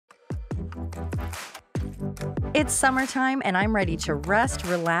It's summertime and I'm ready to rest,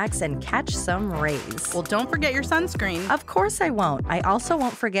 relax, and catch some rays. Well, don't forget your sunscreen. Of course I won't. I also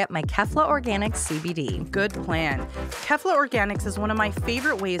won't forget my Kefla Organics CBD. Good plan. Kefla Organics is one of my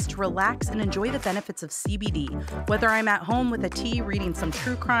favorite ways to relax and enjoy the benefits of CBD, whether I'm at home with a tea reading some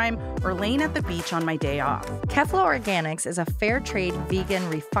true crime or laying at the beach on my day off. Kefla Organics is a fair trade, vegan,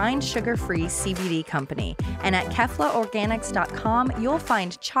 refined sugar-free CBD company. And at KeflaOrganics.com, you'll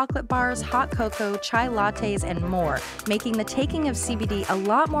find chocolate bars, hot cocoa, chai lattes, and more, making the taking of CBD a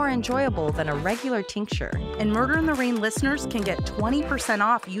lot more enjoyable than a regular tincture. And Murder in the Rain listeners can get 20%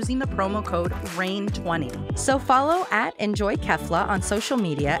 off using the promo code RAIN20. So follow at Enjoy Kefla on social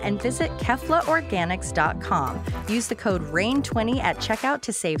media and visit KeflaOrganics.com. Use the code RAIN20 at checkout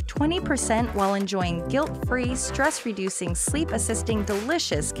to save 20% while enjoying guilt-free, stress-reducing, sleep-assisting,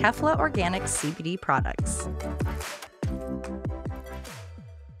 delicious Kefla Organics CBD products.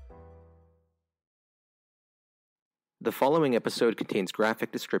 The following episode contains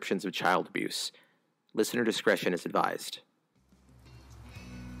graphic descriptions of child abuse. Listener discretion is advised.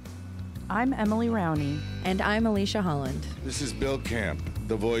 I'm Emily Rowney. And I'm Alicia Holland. This is Bill Camp,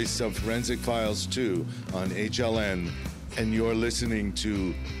 the voice of Forensic Files 2 on HLN, and you're listening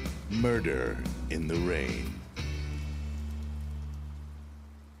to Murder in the Rain.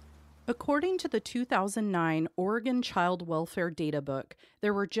 According to the 2009 Oregon Child Welfare Data Book,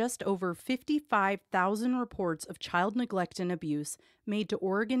 there were just over 55,000 reports of child neglect and abuse made to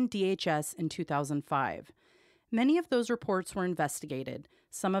Oregon DHS in 2005. Many of those reports were investigated.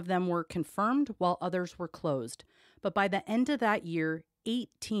 Some of them were confirmed while others were closed. But by the end of that year,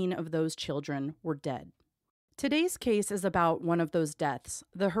 18 of those children were dead. Today's case is about one of those deaths,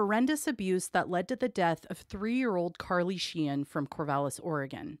 the horrendous abuse that led to the death of 3-year-old Karly Sheehan from Corvallis,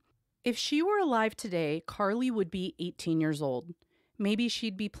 Oregon. If she were alive today, Karly would be 18 years old. Maybe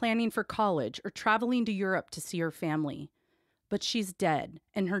she'd be planning for college or traveling to Europe to see her family. But she's dead,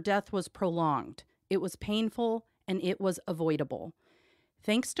 and her death was prolonged. It was painful, and it was avoidable.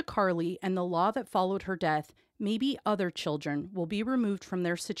 Thanks to Karly and the law that followed her death, maybe other children will be removed from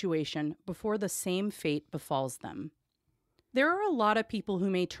their situation before the same fate befalls them. There are a lot of people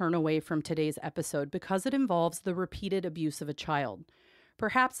who may turn away from today's episode because it involves the repeated abuse of a child.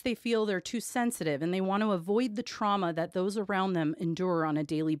 Perhaps they feel they're too sensitive and they want to avoid the trauma that those around them endure on a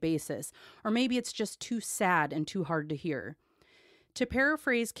daily basis, or maybe it's just too sad and too hard to hear. To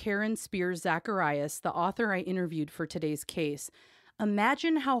paraphrase Karen Spears Zacharias, the author I interviewed for today's case,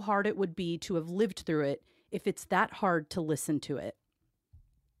 imagine how hard it would be to have lived through it if it's that hard to listen to it.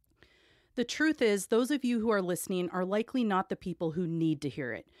 The truth is, those of you who are listening are likely not the people who need to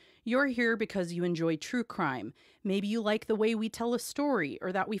hear it. You're here because you enjoy true crime. Maybe you like the way we tell a story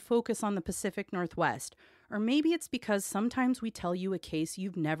or that we focus on the Pacific Northwest. Or maybe it's because sometimes we tell you a case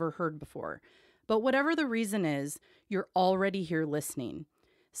you've never heard before. But whatever the reason is, you're already here listening.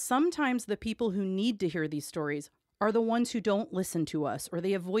 Sometimes the people who need to hear these stories are the ones who don't listen to us, or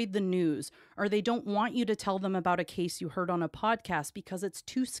they avoid the news, or they don't want you to tell them about a case you heard on a podcast because it's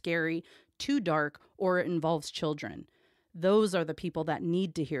too scary, too dark, or it involves children. Those are the people that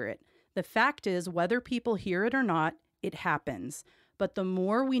need to hear it. The fact is, whether people hear it or not, it happens. But the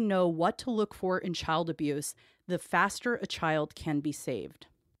more we know what to look for in child abuse, the faster a child can be saved.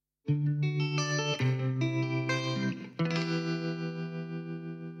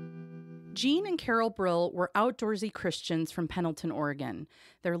 Jean and Carol Brill were outdoorsy Christians from Pendleton, Oregon.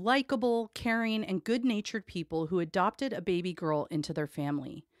 They're likable, caring, and good-natured people who adopted a baby girl into their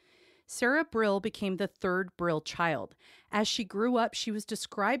family. Sarah Brill became the third Brill child. As she grew up, she was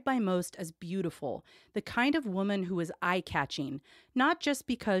described by most as beautiful, the kind of woman who is eye-catching, not just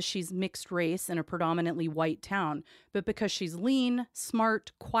because she's mixed race in a predominantly white town, but because she's lean,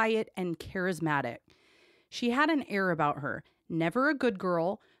 smart, quiet, and charismatic. She had an air about her, never a good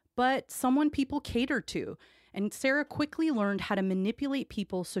girl, but someone people catered to, and Sarah quickly learned how to manipulate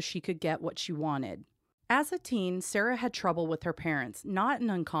people so she could get what she wanted. As a teen, Sarah had trouble with her parents, not an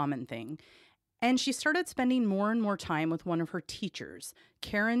uncommon thing, and she started spending more and more time with one of her teachers,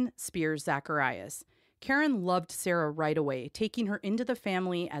 Karen Spears Zacharias. Karen loved Sarah right away, taking her into the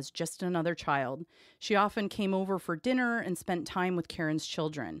family as just another child. She often came over for dinner and spent time with Karen's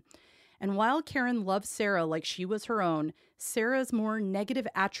children. And while Karen loved Sarah like she was her own, Sarah's more negative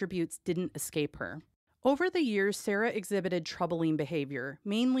attributes didn't escape her. Over the years, Sarah exhibited troubling behavior,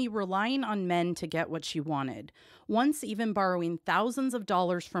 mainly relying on men to get what she wanted, once even borrowing thousands of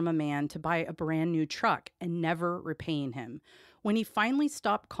dollars from a man to buy a brand new truck and never repaying him. When he finally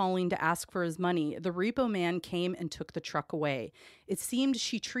stopped calling to ask for his money, the repo man came and took the truck away. It seemed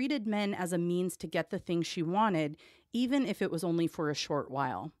she treated men as a means to get the things she wanted, even if it was only for a short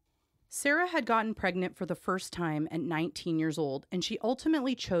while. Sarah had gotten pregnant for the first time at 19 years old, and she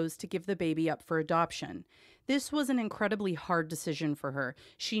ultimately chose to give the baby up for adoption. This was an incredibly hard decision for her.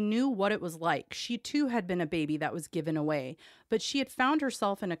 She knew what it was like. She too had been a baby that was given away, but she had found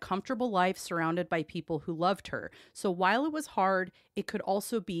herself in a comfortable life surrounded by people who loved her. So while it was hard, it could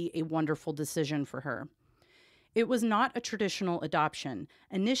also be a wonderful decision for her. It was not a traditional adoption.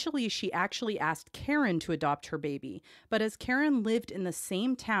 Initially, she actually asked Karen to adopt her baby, but as Karen lived in the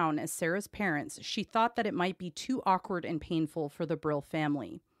same town as Sarah's parents, she thought that it might be too awkward and painful for the Brill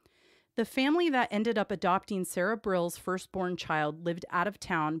family. The family that ended up adopting Sarah Brill's firstborn child lived out of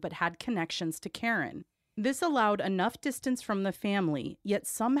town but had connections to Karen. This allowed enough distance from the family, yet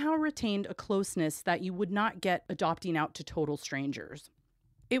somehow retained a closeness that you would not get adopting out to total strangers.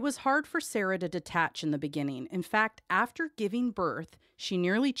 It was hard for Sarah to detach in the beginning. In fact, after giving birth, she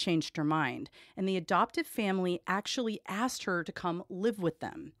nearly changed her mind, and the adoptive family actually asked her to come live with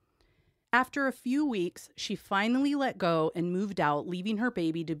them. After a few weeks, she finally let go and moved out, leaving her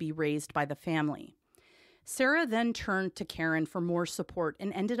baby to be raised by the family. Sarah then turned to Karen for more support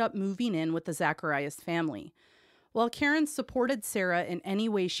and ended up moving in with the Zacharias family. While Karen supported Sarah in any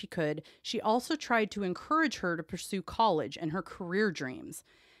way she could, she also tried to encourage her to pursue college and her career dreams.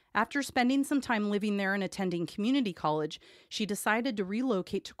 After spending some time living there and attending community college, she decided to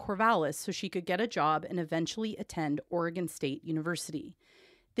relocate to Corvallis so she could get a job and eventually attend Oregon State University.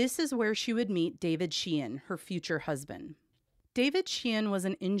 This is where she would meet David Sheehan, her future husband. David Sheehan was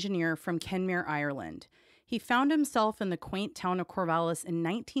an engineer from Kenmare, Ireland. He found himself in the quaint town of Corvallis in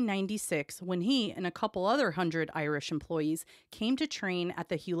 1996 when he and a couple other 100 Irish employees came to train at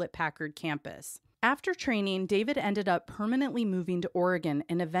the Hewlett-Packard campus. After training, David ended up permanently moving to Oregon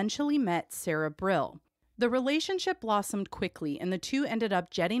and eventually met Sarah Brill. The relationship blossomed quickly, and the two ended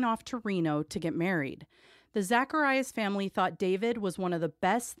up jetting off to Reno to get married. The Zacharias family thought David was one of the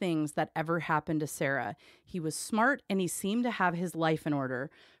best things that ever happened to Sarah. He was smart and he seemed to have his life in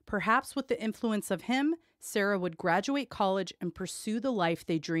order. Perhaps with the influence of him, Sarah would graduate college and pursue the life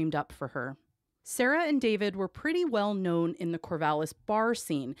they dreamed up for her. Sarah and David were pretty well known in the Corvallis bar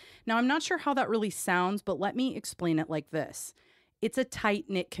scene. Now, I'm not sure how that really sounds, but let me explain it like this. It's a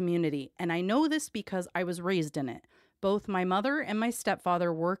tight-knit community, and I know this because I was raised in it. Both my mother and my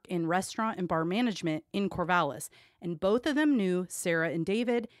stepfather work in restaurant and bar management in Corvallis, and both of them knew Sarah and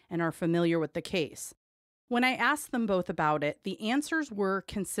David and are familiar with the case. When I asked them both about it, the answers were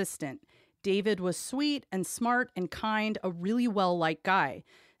consistent. David was sweet and smart and kind, a really well-liked guy.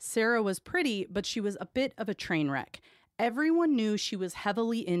 Sarah was pretty, but she was a bit of a train wreck. Everyone knew she was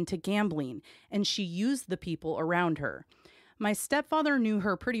heavily into gambling, and she used the people around her. My stepfather knew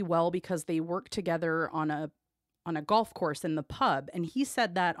her pretty well because they worked together on a golf course in the pub, and he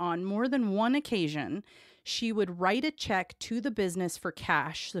said that on more than one occasion, she would write a check to the business for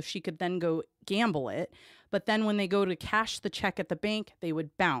cash so she could then go gamble it, but then when they go to cash the check at the bank, they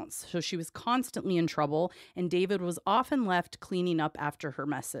would bounce. So she was constantly in trouble, and David was often left cleaning up after her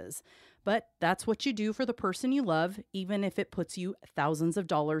messes. But that's what you do for the person you love, even if it puts you thousands of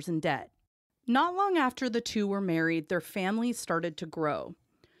dollars in debt. Not long after the two were married, their family started to grow.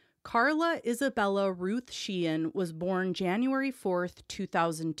 Carla Isabella Ruth Sheehan was born January 4th,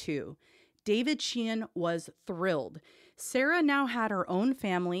 2002. David Sheehan was thrilled. Sarah now had her own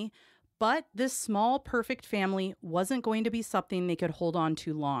family, but this small, perfect family wasn't going to be something they could hold on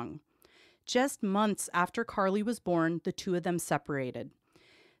to long. Just months after Karly was born, the two of them separated.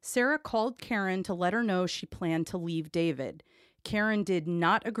 Sarah called Karen to let her know she planned to leave David. Karen did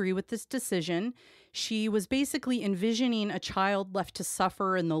not agree with this decision. She was basically envisioning a child left to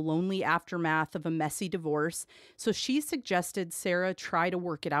suffer in the lonely aftermath of a messy divorce, so she suggested Sarah try to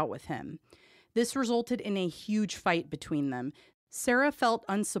work it out with him. This resulted in a huge fight between them. Sarah felt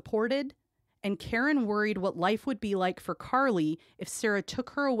unsupported, and Karen worried what life would be like for Karly if Sarah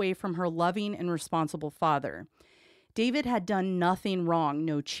took her away from her loving and responsible father. David had done nothing wrong,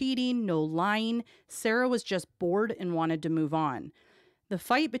 no cheating, no lying. Sarah was just bored and wanted to move on. The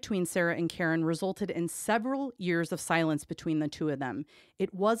fight between Sarah and Karen resulted in several years of silence between the two of them.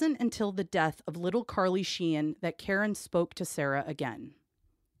 It wasn't until the death of little Karly Sheehan that Karen spoke to Sarah again.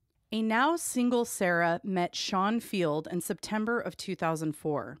 A now single Sarah met Shawn Field in September of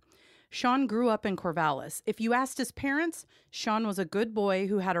 2004. Shawn grew up in Corvallis. If you asked his parents, Shawn was a good boy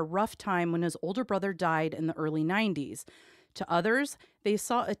who had a rough time when his older brother died in the early 90s. To others, they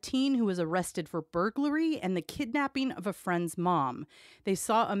saw a teen who was arrested for burglary and the kidnapping of a friend's mom. They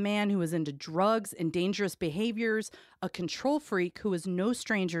saw a man who was into drugs and dangerous behaviors, a control freak who was no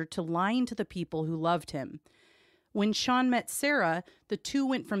stranger to lying to the people who loved him. When Shawn met Sarah, the two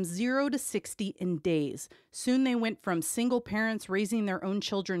went from 0 to 60 in days. Soon they went from single parents raising their own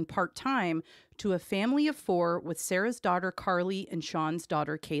children part-time to a family of 4 with Sarah's daughter Karly and Shawn's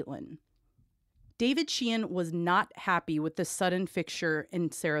daughter Caitlin. David Sheehan was not happy with the sudden fixture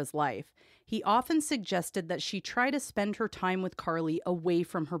in Sarah's life. He often suggested that she try to spend her time with Karly away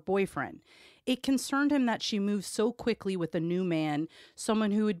from her boyfriend. It concerned him that she moved so quickly with a new man,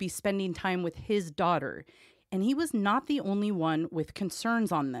 someone who would be spending time with his daughter. And he was not the only one with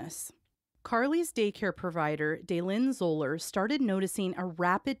concerns on this. Karly's daycare provider, Daylin Zoller, started noticing a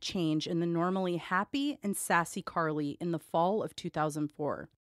rapid change in the normally happy and sassy Karly in the fall of 2004.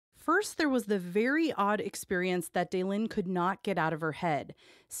 First, there was the very odd experience that Daylin could not get out of her head.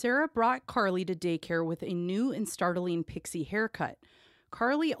 Sarah brought Karly to daycare with a new and startling pixie haircut.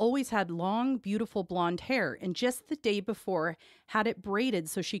 Karly always had long, beautiful blonde hair, and just the day before had it braided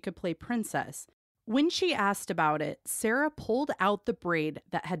so she could play princess. When she asked about it, Sarah pulled out the braid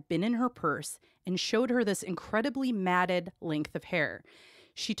that had been in her purse and showed her this incredibly matted length of hair.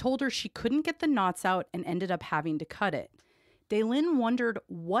 She told her she couldn't get the knots out and ended up having to cut it. Daylin wondered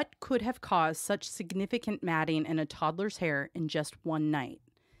what could have caused such significant matting in a toddler's hair in just one night.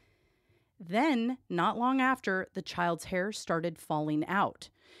 Then, not long after, the child's hair started falling out.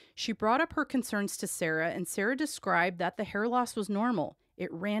 She brought up her concerns to Sarah, and Sarah described that the hair loss was normal.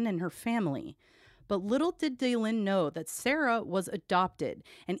 It ran in her family. But little did Daylin know that Sarah was adopted,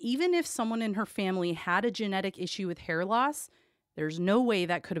 and even if someone in her family had a genetic issue with hair loss, there's no way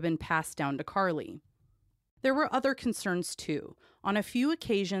that could have been passed down to Karly. There were other concerns too. On a few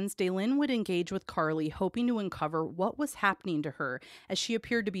occasions, Daylin would engage with Karly, hoping to uncover what was happening to her, as she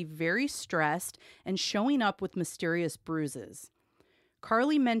appeared to be very stressed and showing up with mysterious bruises.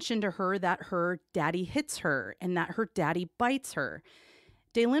 Karly mentioned to her that her daddy hits her and that her daddy bites her.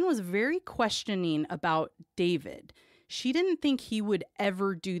 Daylin was very questioning about David. She didn't think he would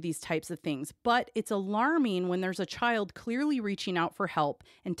ever do these types of things, but it's alarming when there's a child clearly reaching out for help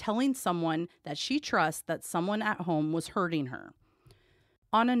and telling someone that she trusts that someone at home was hurting her.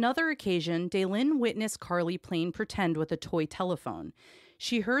 On another occasion, Daylin witnessed Karly playing pretend with a toy telephone.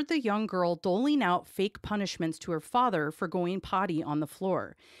 She heard the young girl doling out fake punishments to her father for going potty on the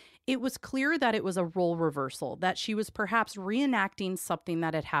floor. It was clear that it was a role reversal, that she was perhaps reenacting something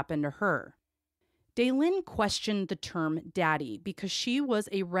that had happened to her. Daylin questioned the term daddy because she was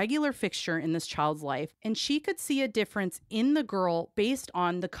a regular fixture in this child's life, and she could see a difference in the girl based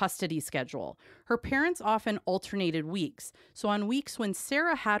on the custody schedule. Her parents often alternated weeks, so on weeks when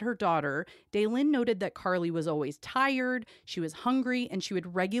Sarah had her daughter, Daylin noted that Karly was always tired, she was hungry, and she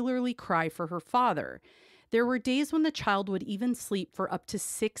would regularly cry for her father. There were days when the child would even sleep for up to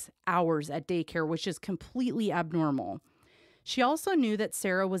 6 hours at daycare, which is completely abnormal. She also knew that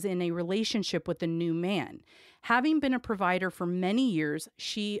Sarah was in a relationship with a new man. Having been a provider for many years,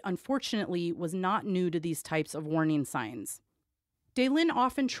 she unfortunately was not new to these types of warning signs. Daylin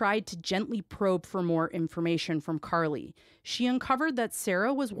often tried to gently probe for more information from Karly. She uncovered that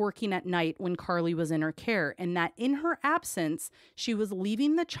Sarah was working at night when Karly was in her care, and that in her absence, she was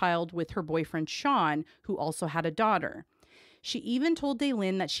leaving the child with her boyfriend Shawn, who also had a daughter. She even told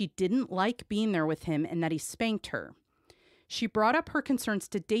Daylin that she didn't like being there with him and that he spanked her. She brought up her concerns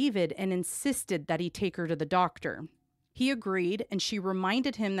to David and insisted that he take her to the doctor. He agreed, and she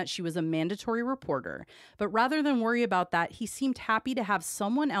reminded him that she was a mandatory reporter. But rather than worry about that, he seemed happy to have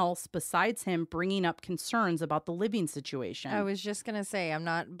someone else besides him bringing up concerns about the living situation. I was just going to say, I'm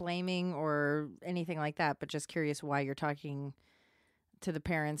not blaming or anything like that, but just curious why you're talking to the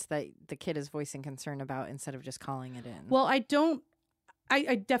parents that the kid is voicing concern about instead of just calling it in. Well, I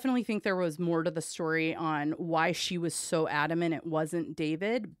definitely think there was more to the story on why she was so adamant it wasn't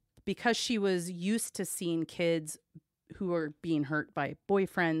David, because she was used to seeing kids who are being hurt by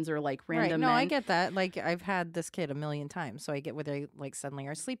boyfriends or like random men. Men. I get that. Like, I've had this kid a million times, so I get where they like suddenly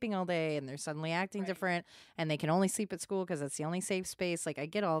are sleeping all day and they're suddenly acting different, and they can only sleep at school because it's the only safe space. Like, I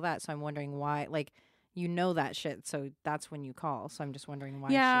get all that, so I'm wondering why. Like, you know that shit, so that's when you call. So I'm just wondering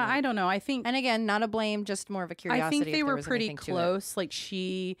why. Yeah, I don't know. I think, and again, not a blame, just more of a curiosity. I think they were pretty close. Like,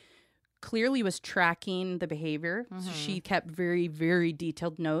 she clearly was tracking the behavior. Mm-hmm. So she kept very, very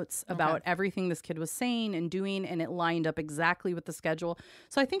detailed notes about everything this kid was saying and doing, and it lined up exactly with the schedule.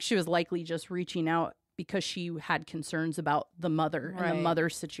 So I think she was likely just reaching out because she had concerns about the mother and the mother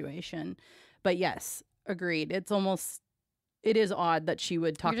situation. But yes, agreed. It is odd that she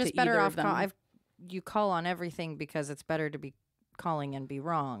would talk to either of them. You call on everything because it's better to be calling and be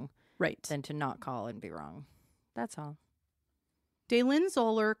wrong than to not call and be wrong. That's all. Daylin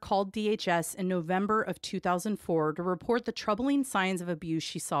Zoller called DHS in November of 2004 to report the troubling signs of abuse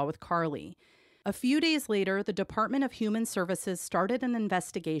she saw with Karly. A few days later, the Department of Human Services started an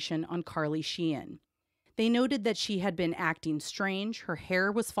investigation on Karly Sheehan. They noted that she had been acting strange, her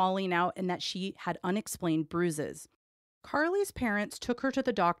hair was falling out, and that she had unexplained bruises. Karly's parents took her to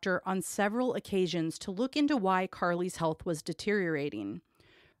the doctor on several occasions to look into why Karly's health was deteriorating.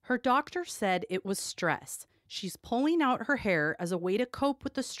 Her doctor said it was stress. She's pulling out her hair as a way to cope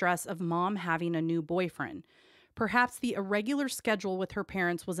with the stress of mom having a new boyfriend. Perhaps the irregular schedule with her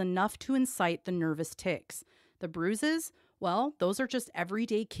parents was enough to incite the nervous tics. The bruises? Well, those are just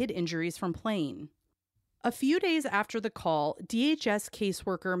everyday kid injuries from playing. A few days after the call, DHS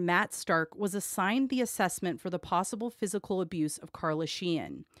caseworker Matt Stark was assigned the assessment for the possible physical abuse of Karly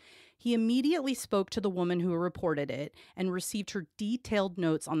Sheehan. He immediately spoke to the woman who reported it and received her detailed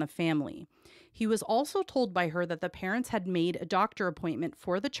notes on the family. He was also told by her that the parents had made a doctor appointment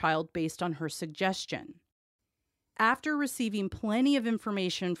for the child based on her suggestion. After receiving plenty of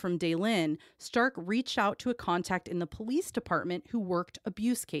information from Daylin, Stark reached out to a contact in the police department who worked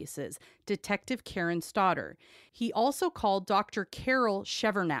abuse cases, Detective Karen Stoddard. He also called Dr. Karly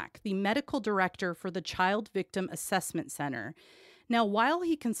Sheehan, the medical director for the Child Victim Assessment Center. Now, while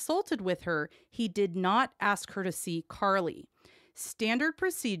he consulted with her, he did not ask her to see Karly. Standard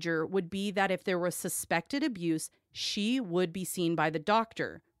procedure would be that if there was suspected abuse, she would be seen by the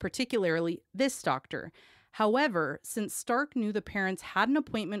doctor, particularly this doctor. However, since Stark knew the parents had an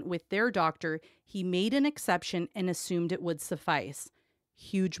appointment with their doctor, he made an exception and assumed it would suffice.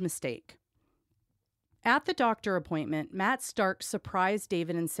 Huge mistake. At the doctor appointment, Matt Stark surprised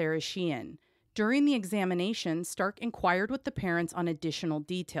David and Sarah Sheehan. During the examination, Stark inquired with the parents on additional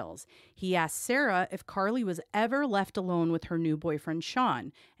details. He asked Sarah if Karly was ever left alone with her new boyfriend,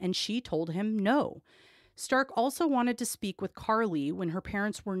 Shawn, and she told him no. Stark also wanted to speak with Karly when her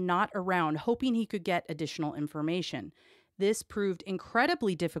parents were not around, hoping he could get additional information. This proved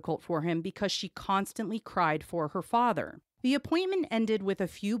incredibly difficult for him because she constantly cried for her father. The appointment ended with a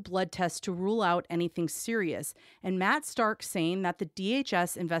few blood tests to rule out anything serious, and Matt Stark saying that the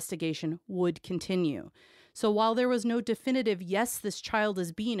DHS investigation would continue. So while there was no definitive, yes, this child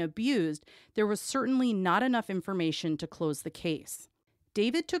is being abused, there was certainly not enough information to close the case.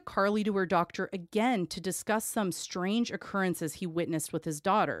 David took Karly to her doctor again to discuss some strange occurrences he witnessed with his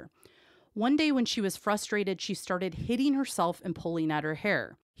daughter. One day when she was frustrated, she started hitting herself and pulling at her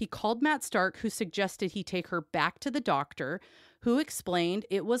hair. He called Matt Stark, who suggested he take her back to the doctor, who explained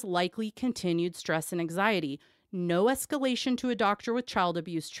it was likely continued stress and anxiety, no escalation to a doctor with child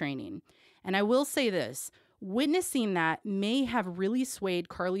abuse training. And I will say this, witnessing that may have really swayed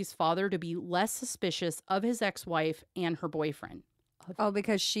Karly's father to be less suspicious of his ex-wife and her boyfriend. Oh,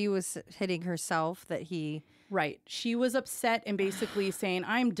 because she was hitting herself that he... Right. She was upset and basically saying,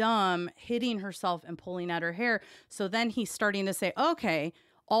 I'm dumb, hitting herself and pulling at her hair. So then he's starting to say, okay,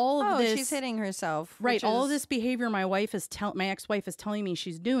 all of this... she's hitting herself. Right. All of this behavior my ex-wife is telling me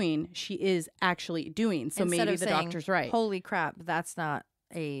she's doing, she is actually doing. So maybe the doctor's right. Holy crap, that's not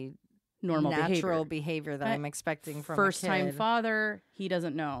a natural behavior that I'm expecting from a kid. First-time father, he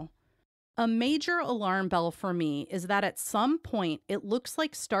doesn't know. A major alarm bell for me is that at some point, it looks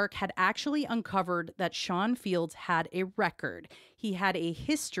like Stark had actually uncovered that Shawn Fields had a record. He had a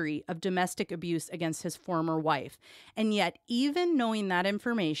history of domestic abuse against his former wife. And yet, even knowing that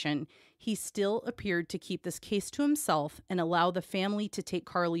information, he still appeared to keep this case to himself and allow the family to take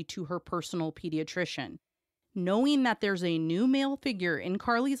Karly to her personal pediatrician. Knowing that there's a new male figure in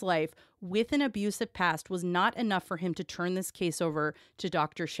Karly's life with an abusive past was not enough for him to turn this case over to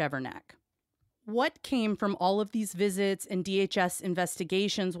Dr. Sheehan. What came from all of these visits and DHS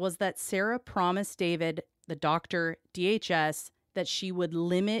investigations was that Sarah promised David, the doctor, DHS, that she would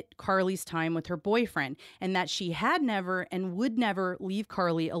limit Karly's time with her boyfriend and that she had never and would never leave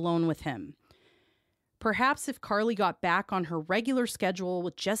Karly alone with him. Perhaps if Karly got back on her regular schedule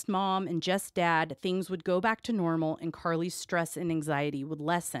with just mom and just dad, things would go back to normal and Karly's stress and anxiety would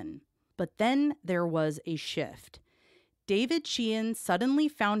lessen. But then there was a shift. David Sheehan suddenly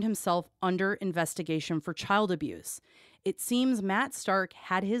found himself under investigation for child abuse. It seems Matt Stark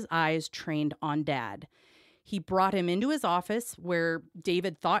had his eyes trained on Dad. He brought him into his office where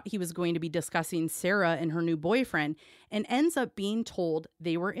David thought he was going to be discussing Sarah and her new boyfriend and ends up being told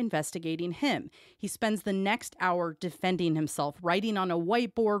they were investigating him. He spends the next hour defending himself, writing on a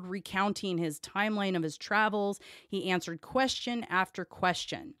whiteboard, recounting his timeline of his travels. He answered question after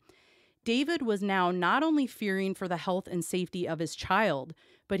question. David was now not only fearing for the health and safety of his child,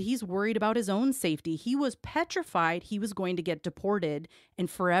 but he's worried about his own safety. He was petrified he was going to get deported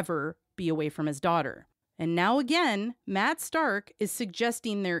and forever be away from his daughter. And now again, Matt Stark is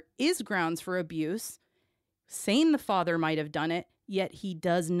suggesting there is grounds for abuse, saying the father might have done it, yet he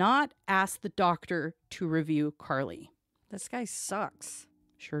does not ask the doctor to review Karly. This guy sucks.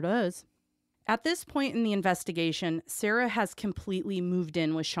 Sure does. At this point in the investigation, Sarah has completely moved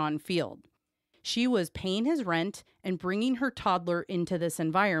in with Shawn Field. She was paying his rent and bringing her toddler into this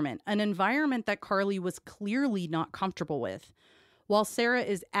environment, an environment that Karly was clearly not comfortable with. While Sarah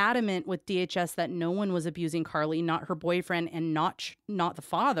is adamant with DHS that no one was abusing Karly, not her boyfriend and not the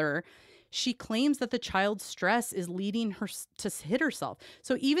father, she claims that the child's stress is leading her to hit herself.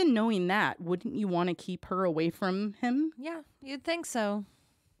 So even knowing that, wouldn't you want to keep her away from him? Yeah, you'd think so.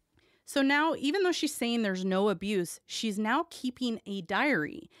 So now, even though she's saying there's no abuse, she's now keeping a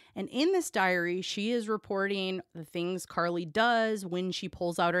diary. And in this diary, she is reporting the things Karly does, when she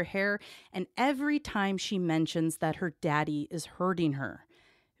pulls out her hair, and every time she mentions that her daddy is hurting her.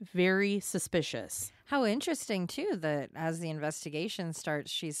 Very suspicious. How interesting, too, that as the investigation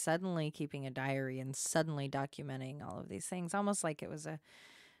starts, she's suddenly keeping a diary and suddenly documenting all of these things, almost like it was a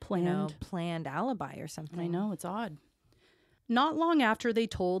planned alibi or something. I know, it's odd. Not long after they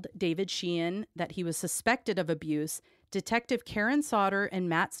told David Sheehan that he was suspected of abuse, Detective Karen Sauter and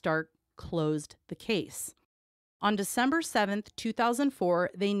Matt Stark closed the case. On December 7th,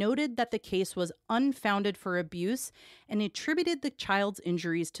 2004, they noted that the case was unfounded for abuse and attributed the child's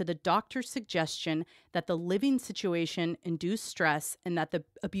injuries to the doctor's suggestion that the living situation induced stress and that the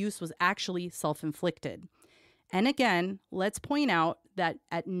abuse was actually self-inflicted. And again, let's point out that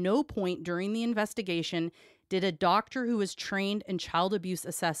at no point during the investigation did a doctor who was trained in child abuse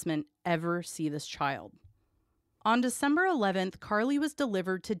assessment ever see this child. On December 11th, Karly was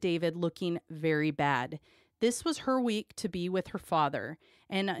delivered to David looking very bad. This was her week to be with her father,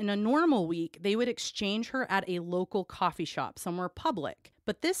 and in a normal week, they would exchange her at a local coffee shop, somewhere public.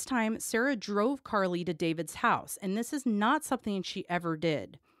 But this time, Sarah drove Karly to David's house, and this is not something she ever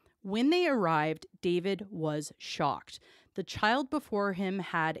did. When they arrived, David was shocked. The child before him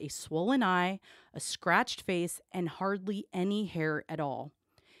had a swollen eye, a scratched face, and hardly any hair at all.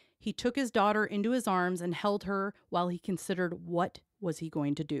 He took his daughter into his arms and held her while he considered what was he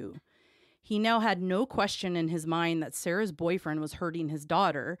going to do. He now had no question in his mind that Sarah's boyfriend was hurting his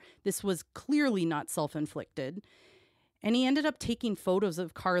daughter. This was clearly not self-inflicted. And he ended up taking photos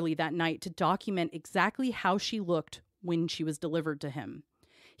of Karly that night to document exactly how she looked when she was delivered to him.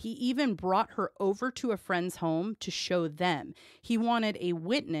 He even brought her over to a friend's home to show them. He wanted a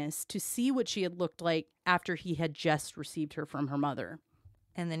witness to see what she had looked like after he had just received her from her mother.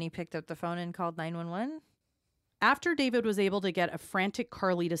 And then he picked up the phone and called 911? After David was able to get a frantic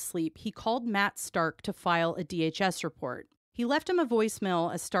Karly to sleep, he called Matt Stark to file a DHS report. He left him a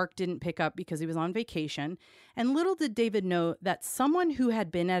voicemail as Stark didn't pick up because he was on vacation, and little did David know that someone who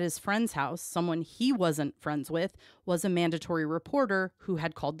had been at his friend's house, someone he wasn't friends with, was a mandatory reporter who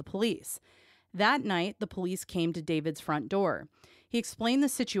had called the police. That night, the police came to David's front door. He explained the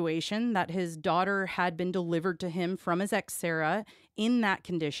situation, that his daughter had been delivered to him from his ex, Sarah, in that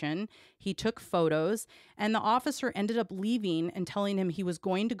condition. He took photos, and the officer ended up leaving and telling him he was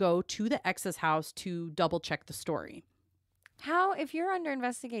going to go to the ex's house to double-check the story. How, if you're under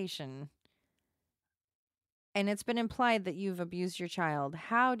investigation and it's been implied that you've abused your child,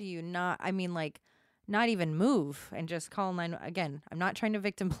 how do you not even move and just call 911? Again, I'm not trying to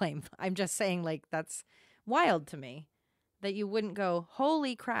victim blame. I'm just saying, that's wild to me that you wouldn't go,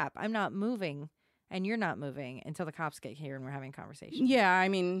 holy crap, I'm not moving and you're not moving until the cops get here and we're having a conversation. Yeah,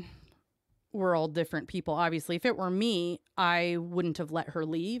 we're all different people. Obviously, if it were me, I wouldn't have let her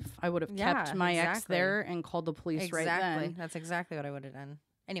leave. I would have kept my ex there and called the police right then. That's exactly what I would have done.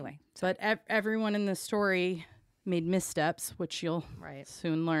 Anyway. But everyone in this story made missteps, which you'll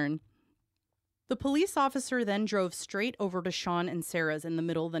soon learn. The police officer then drove straight over to Shawn and Sarah's in the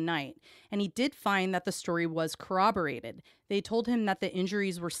middle of the night, and he did find that the story was corroborated. They told him that the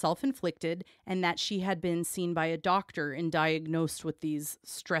injuries were self-inflicted and that she had been seen by a doctor and diagnosed with these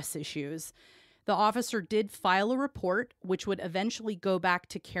stress issues. The officer did file a report, which would eventually go back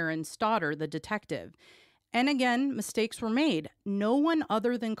to Karen Sauter, the detective. And again, mistakes were made. No one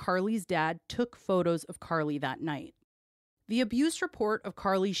other than Karly's dad took photos of Karly that night. The abuse report of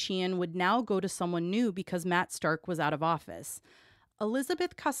Karly Sheehan would now go to someone new because Matt Stark was out of office.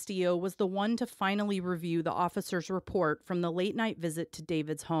 Elizabeth Castillo was the one to finally review the officer's report from the late-night visit to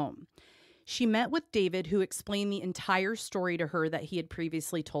David's home. She met with David, who explained the entire story to her that he had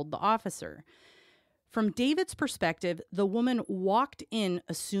previously told the officer. From David's perspective, the woman walked in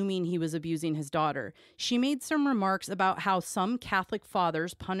assuming he was abusing his daughter. She made some remarks about how some Catholic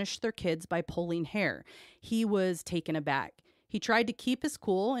fathers punish their kids by pulling hair. He was taken aback. He tried to keep his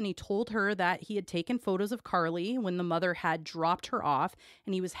cool, and he told her that he had taken photos of Karly when the mother had dropped her off,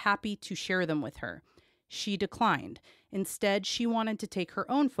 and he was happy to share them with her. She declined. Instead, she wanted to take her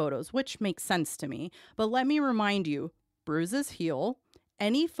own photos, which makes sense to me. But let me remind you, bruises heal.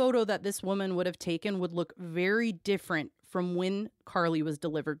 Any photo that this woman would have taken would look very different from when Karly was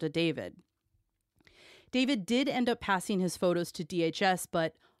delivered to David. David did end up passing his photos to DHS,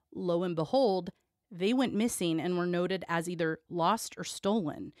 but lo and behold, they went missing and were noted as either lost or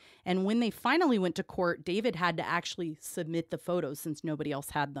stolen. And when they finally went to court, David had to actually submit the photos since nobody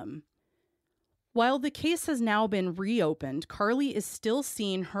else had them. While the case has now been reopened, Karly is still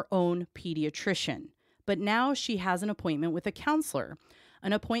seeing her own pediatrician. But now she has an appointment with a counselor,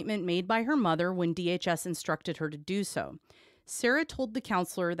 an appointment made by her mother when DHS instructed her to do so. Sarah told the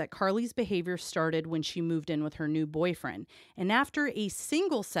counselor that Karly's behavior started when she moved in with her new boyfriend. And after a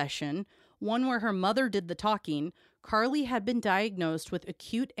single session, one where her mother did the talking, Karly had been diagnosed with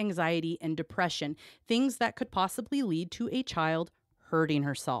acute anxiety and depression, things that could possibly lead to a child hurting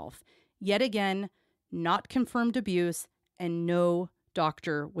herself. Yet again, not confirmed abuse and no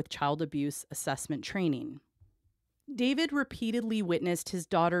doctor with child abuse assessment training. David repeatedly witnessed his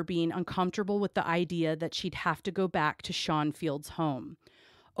daughter being uncomfortable with the idea that she'd have to go back to Shawn Field's home.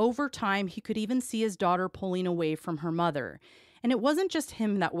 Over time, he could even see his daughter pulling away from her mother. And it wasn't just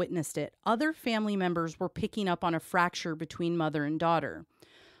him that witnessed it. Other family members were picking up on a fracture between mother and daughter.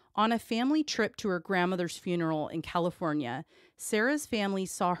 On a family trip to her grandmother's funeral in California, Sarah's family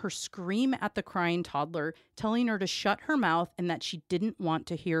saw her scream at the crying toddler, telling her to shut her mouth and that she didn't want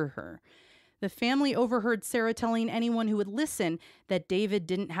to hear her. The family overheard Sarah telling anyone who would listen that David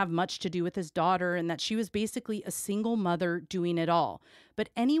didn't have much to do with his daughter and that she was basically a single mother doing it all. But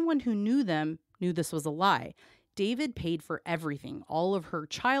anyone who knew them knew this was a lie. David paid for everything, all of her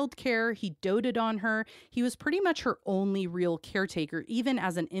child care. He doted on her. He was pretty much her only real caretaker, even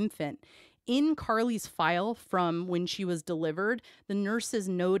as an infant. In Karly's file from when she was delivered, the nurses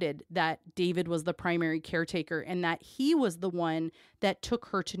noted that David was the primary caretaker and that he was the one that took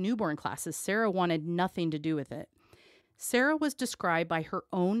her to newborn classes. Sarah wanted nothing to do with it. Sarah was described by her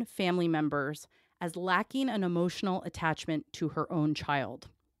own family members as lacking an emotional attachment to her own child.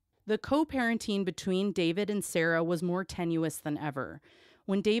 The co-parenting between David and Sarah was more tenuous than ever.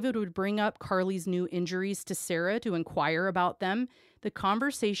 When David would bring up Karly's new injuries to Sarah to inquire about them, the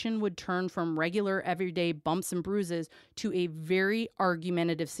conversation would turn from regular everyday bumps and bruises to a very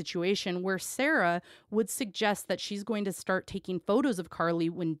argumentative situation where Sarah would suggest that she's going to start taking photos of Karly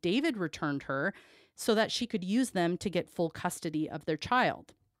when David returned her so that she could use them to get full custody of their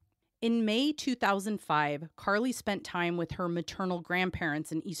child. In May 2005, Karly spent time with her maternal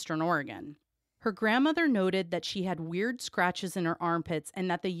grandparents in Eastern Oregon. Her grandmother noted that she had weird scratches in her armpits and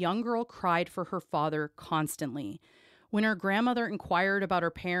that the young girl cried for her father constantly. When her grandmother inquired about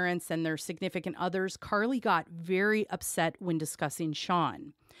her parents and their significant others, Karly got very upset when discussing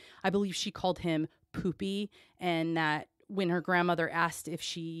Shawn. I believe she called him poopy, and that when her grandmother asked if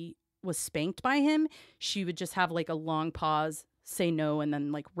she was spanked by him, she would just have like a long pause, say no, and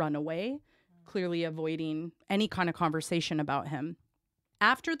then like run away, clearly avoiding any kind of conversation about him.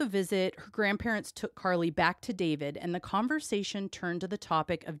 After the visit, her grandparents took Karly back to David, and the conversation turned to the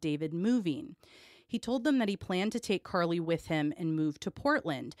topic of David moving. He told them that he planned to take Karly with him and move to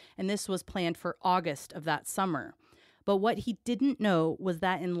Portland, and this was planned for August of that summer. But what he didn't know was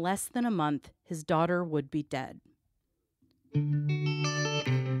that in less than a month, his daughter would be dead.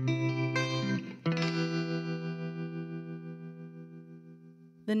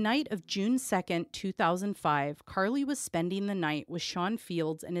 The night of June 2nd, 2005, Karly was spending the night with Shawn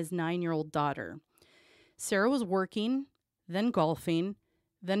Fields and his 9-year-old daughter. Sarah was working, then golfing,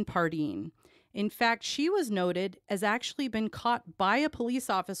 then partying. In fact, she was noted as actually been caught by a police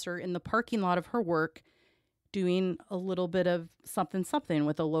officer in the parking lot of her work doing a little bit of something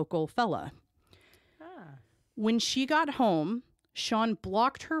with a local fella. When she got home, Shawn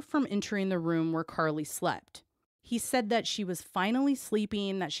blocked her from entering the room where Karly slept. He said that she was finally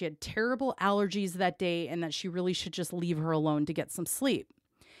sleeping, that she had terrible allergies that day, and that she really should just leave her alone to get some sleep.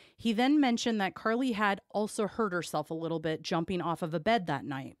 He then mentioned that Karly had also hurt herself a little bit jumping off of a bed that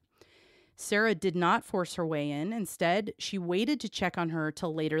night. Sarah did not force her way in. Instead, she waited to check on her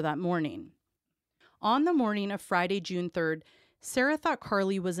till later that morning. On the morning of Friday, June 3rd, Sarah thought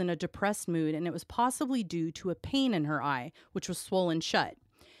Karly was in a depressed mood, and it was possibly due to a pain in her eye, which was swollen shut.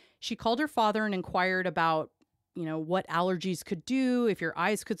 She called her father and inquired about what allergies could do, if your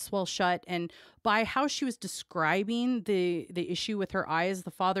eyes could swell shut. And by how she was describing the issue with her eyes,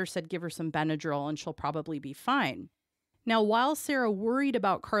 the father said, give her some Benadryl and she'll probably be fine. Now, while Sarah worried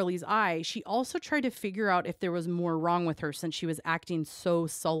about Karly's eye, she also tried to figure out if there was more wrong with her since she was acting so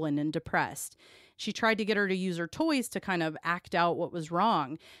sullen and depressed. She tried to get her to use her toys to kind of act out what was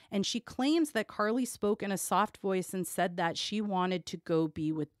wrong. And she claims that Karly spoke in a soft voice and said that she wanted to go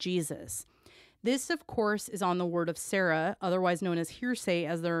be with Jesus. This, of course, is on the word of Sarah, otherwise known as hearsay,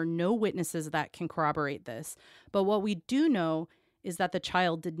 as there are no witnesses that can corroborate this. But what we do know is that the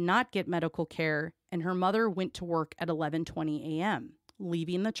child did not get medical care, and her mother went to work at 11:20 a.m.,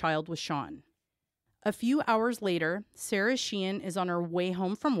 leaving the child with Shawn. A few hours later, Sarah Sheehan is on her way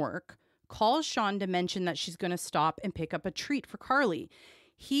home from work, calls Shawn to mention that she's going to stop and pick up a treat for Karly.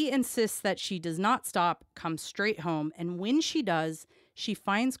 He insists that she does not stop, comes straight home, and when she does, she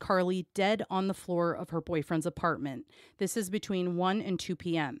finds Karly dead on the floor of her boyfriend's apartment. This is between 1 and 2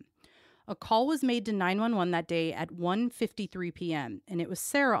 p.m. A call was made to 911 that day at 1:53 p.m., and it was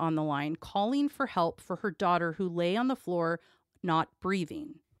Sarah on the line calling for help for her daughter who lay on the floor, not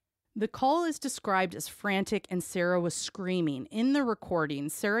breathing. The call is described as frantic, and Sarah was screaming. In the recording,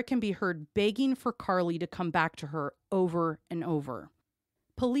 Sarah can be heard begging for Karly to come back to her over and over.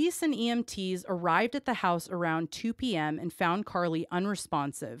 Police and EMTs arrived at the house around 2 p.m. and found Karly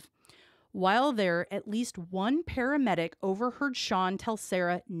unresponsive. While there, at least one paramedic overheard Shawn tell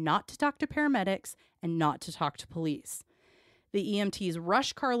Sarah not to talk to paramedics and not to talk to police. The EMTs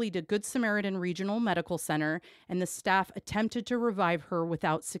rushed Karly to Good Samaritan Regional Medical Center, and the staff attempted to revive her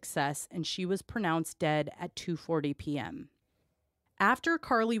without success, and she was pronounced dead at 2:40 p.m. After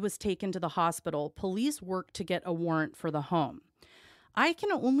Karly was taken to the hospital, police worked to get a warrant for the home. I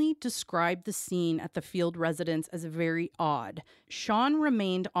can only describe the scene at the Field residence as very odd. Shawn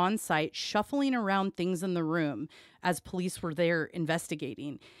remained on site, shuffling around things in the room as police were there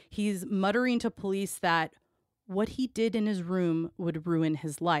investigating. He's muttering to police that what he did in his room would ruin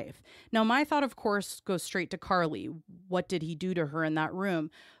his life. Now, my thought, of course, goes straight to Karly. What did he do to her in that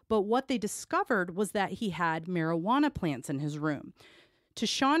room? But what they discovered was that he had marijuana plants in his room. To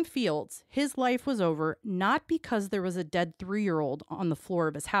Shawn Fields, his life was over not because there was a dead 3-year-old on the floor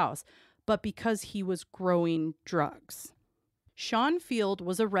of his house, but because he was growing drugs. Shawn Field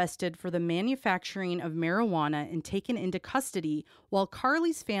was arrested for the manufacturing of marijuana and taken into custody, while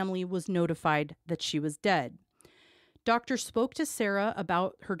Karly's family was notified that she was dead. Doctors spoke to Sarah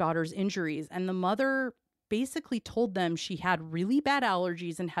about her daughter's injuries, and the mother basically told them she had really bad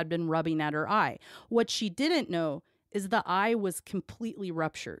allergies and had been rubbing at her eye. What she didn't know is the eye was completely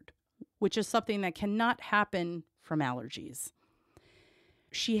ruptured, which is something that cannot happen from allergies.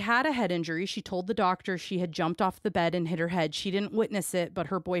 She had a head injury. She told the doctor she had jumped off the bed and hit her head. She didn't witness it, but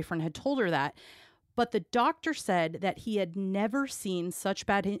her boyfriend had told her that. But the doctor said that he had never seen such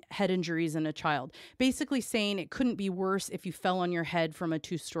bad head injuries in a child, basically saying it couldn't be worse if you fell on your head from a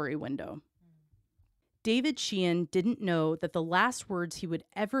 2-story window. David Sheehan didn't know that the last words he would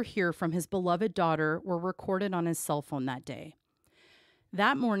ever hear from his beloved daughter were recorded on his cell phone that day.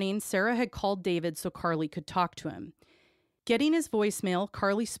 That morning, Sarah had called David so Karly could talk to him. Getting his voicemail,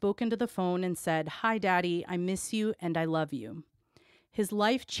 Karly spoke into the phone and said, "Hi, Daddy, I miss you and I love you." His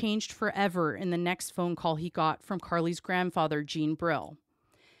life changed forever in the next phone call he got from Karly's grandfather, Gene Brill.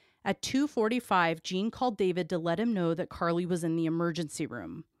 At 2:45, Gene called David to let him know that Karly was in the emergency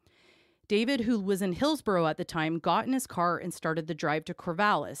room. David, who was in Hillsborough at the time, got in his car and started the drive to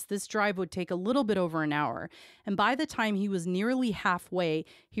Corvallis. This drive would take a little bit over an hour, and by the time he was nearly halfway,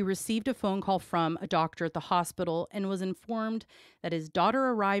 he received a phone call from a doctor at the hospital and was informed that his daughter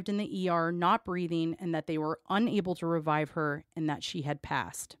arrived in the ER not breathing and that they were unable to revive her and that she had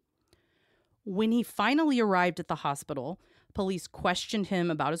passed. When he finally arrived at the hospital, police questioned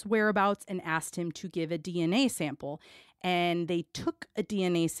him about his whereabouts and asked him to give a DNA sample, and they took a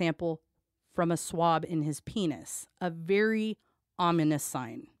DNA sample from a swab in his penis, a very ominous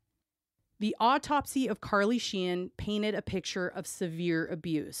sign. The autopsy of Karly Sheehan painted a picture of severe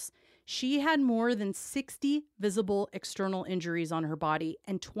abuse. She had more than 60 visible external injuries on her body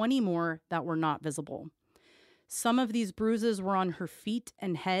and 20 more that were not visible. Some of these bruises were on her feet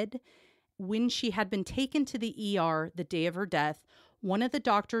and head. When she had been taken to the ER the day of her death, one of the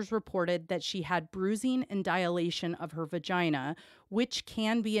doctors reported that she had bruising and dilation of her vagina, which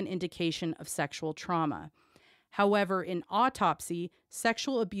can be an indication of sexual trauma. However, in autopsy,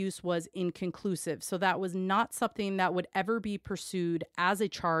 sexual abuse was inconclusive, so that was not something that would ever be pursued as a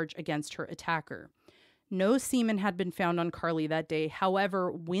charge against her attacker. No semen had been found on Karly that day.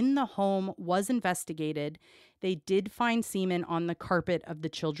 However, when the home was investigated, they did find semen on the carpet of the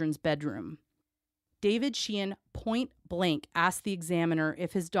children's bedroom. David Sheehan point blank asked the examiner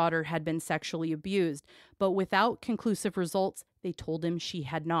if his daughter had been sexually abused, but without conclusive results, they told him she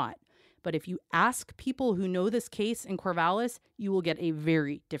had not. But if you ask people who know this case in Corvallis, you will get a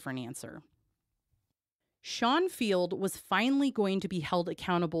very different answer. Shawn Field was finally going to be held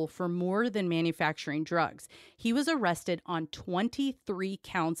accountable for more than manufacturing drugs. He was arrested on 23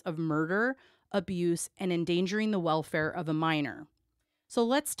 counts of murder, abuse, and endangering the welfare of a minor. So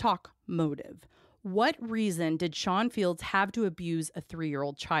let's talk motive. What reason did Shawn Fields have to abuse a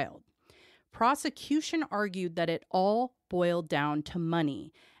 3-year-old child? Prosecution argued that it all boiled down to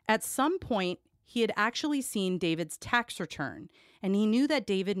money. At some point, he had actually seen David's tax return, and he knew that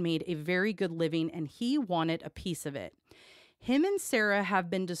David made a very good living and he wanted a piece of it. Him and Sarah have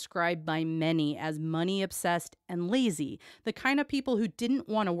been described by many as money-obsessed and lazy, the kind of people who didn't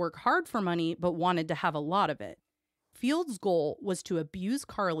want to work hard for money but wanted to have a lot of it. Field's goal was to abuse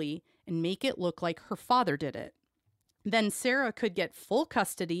Karly and make it look like her father did it. Then Sarah could get full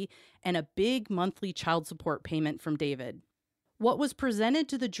custody and a big monthly child support payment from David. What was presented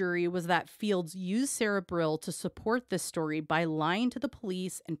to the jury was that Fields used Sarah Brill to support this story by lying to the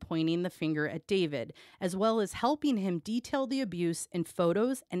police and pointing the finger at David, as well as helping him detail the abuse in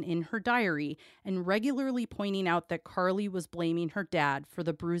photos and in her diary, and regularly pointing out that Karly was blaming her dad for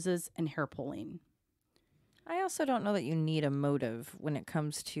the bruises and hair pulling. I also don't know that you need a motive when it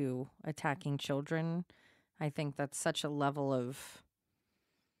comes to attacking children. I think that's such a level of...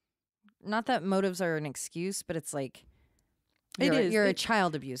 Not that motives are an excuse, but it's like... You're a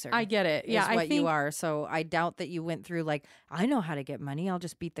child abuser. I get it. Yeah, I think you are. So I doubt that you went through like, I know how to get money. I'll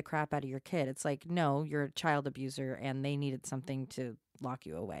just beat the crap out of your kid. It's like, no, you're a child abuser and they needed something to lock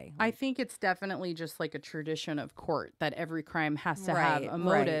you away. I think it's definitely just like a tradition of court that every crime has to have a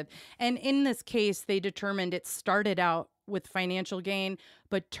motive. Right. And in this case, they determined it started out with financial gain,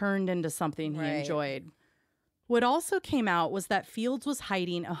 but turned into something he enjoyed. What also came out was that Fields was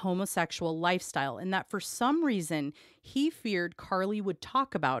hiding a homosexual lifestyle and that for some reason he feared Karly would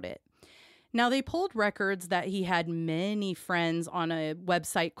talk about it. Now, they pulled records that he had many friends on a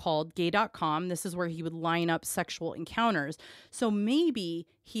website called gay.com. This is where he would line up sexual encounters. So maybe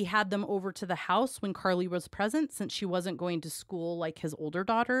he had them over to the house when Karly was present since she wasn't going to school like his older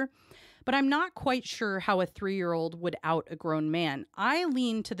daughter. But I'm not quite sure how a 3-year-old would out a grown man. I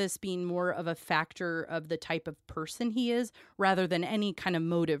lean to this being more of a factor of the type of person he is rather than any kind of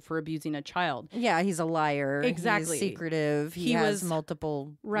motive for abusing a child. Yeah, he's a liar. Exactly. He's secretive. He has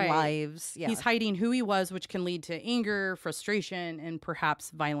multiple lives. Yeah. He's hiding who he was, which can lead to anger, frustration, and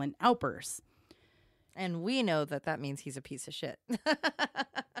perhaps violent outbursts. And we know that that means he's a piece of shit.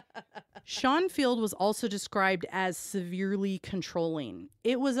 Shawn Field was also described as severely controlling.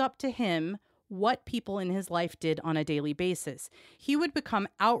 It was up to him what people in his life did on a daily basis. He would become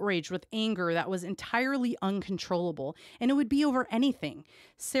outraged with anger that was entirely uncontrollable, and it would be over anything.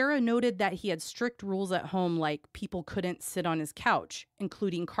 Sarah noted that he had strict rules at home, like people couldn't sit on his couch,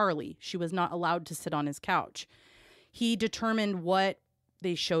 including Karly. She was not allowed to sit on his couch. He determined what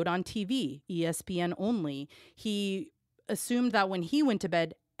they showed on TV, ESPN only. He assumed that when he went to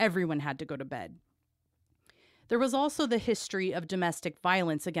bed, everyone had to go to bed. There was also the history of domestic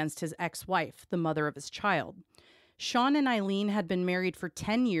violence against his ex-wife, the mother of his child. Shawn and Eileen had been married for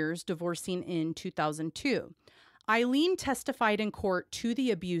 10 years, divorcing in 2002. Eileen testified in court to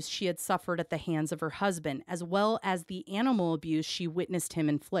the abuse she had suffered at the hands of her husband, as well as the animal abuse she witnessed him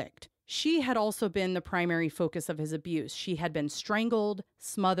inflict. She had also been the primary focus of his abuse. She had been strangled,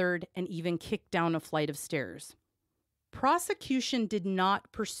 smothered, and even kicked down a flight of stairs. Prosecution did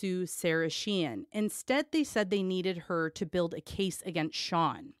not pursue Karly Sheehan. Instead, they said they needed her to build a case against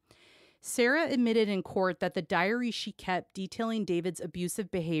Shawn. Sarah admitted in court that the diary she kept detailing David's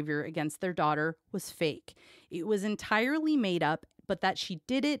abusive behavior against their daughter was fake. It was entirely made up, but that she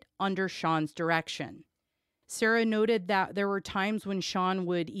did it under Shawn's direction. Sarah noted that there were times when Shawn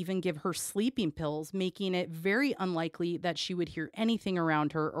would even give her sleeping pills, making it very unlikely that she would hear anything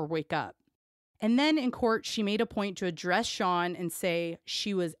around her or wake up. And then in court, she made a point to address Shawn and say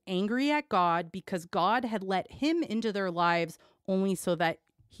she was angry at God because God had let him into their lives only so that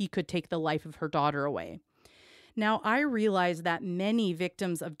he could take the life of her daughter away. Now, I realize that many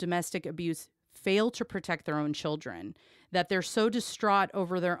victims of domestic abuse fail to protect their own children, that they're so distraught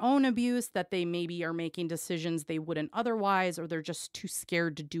over their own abuse that they maybe are making decisions they wouldn't otherwise, or they're just too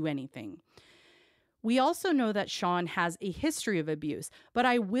scared to do anything. We also know that Shawn has a history of abuse, but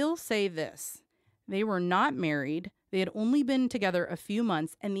I will say this. They were not married. They had only been together a few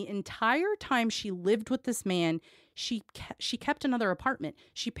months, and the entire time she lived with this man, she kept another apartment.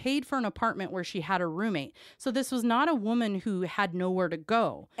 She paid for an apartment where she had a roommate. So this was not a woman who had nowhere to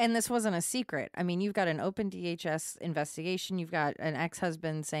go. And this wasn't a secret. I mean, you've got an open DHS investigation. You've got an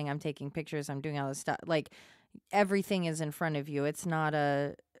ex-husband saying, I'm taking pictures, I'm doing all this stuff. Like, everything is in front of you. It's not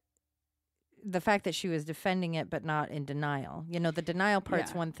a... the fact that she was defending it but not in denial. You know, the denial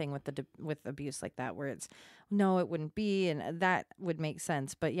part's Yeah. one thing with with abuse like that, where it's no, it wouldn't be, and that would make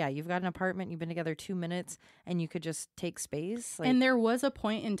sense. But yeah, you've got an apartment, you've been together 2 minutes, and you could just take space. Like, And there was a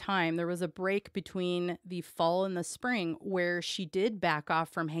point in time, there was a break between the fall and the spring where she did back off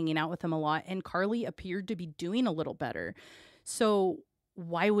from hanging out with him a lot, and Karly appeared to be doing a little better. So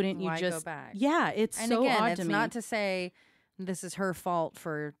why wouldn't you why just go back? Yeah, it's And so again, odd it's to me. not to say this is her fault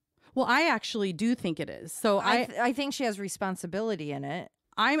for. Well, I actually do think it is. So I think she has responsibility in it.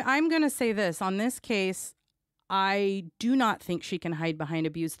 I'm going to say this on this case. I do not think she can hide behind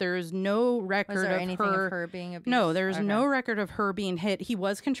abuse. There is no record Was there of anything of her being abused? No, there's Okay. no record of her being hit. He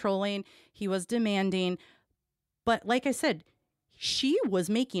was controlling, he was demanding. But like I said, she was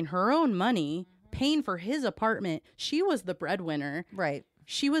making her own money, paying for his apartment. She was the breadwinner. Right.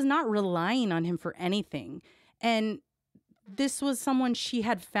 She was not relying on him for anything. And this was someone she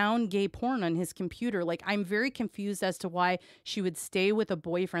had found gay porn on his computer. Like, I'm very confused as to why she would stay with a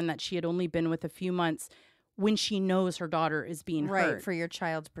boyfriend that she had only been with a few months when she knows her daughter is being hurt. Right, for your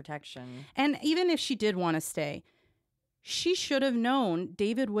child's protection. And even if she did want to stay, she should have known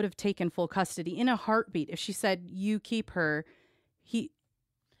David would have taken full custody in a heartbeat. If she said, you keep her, he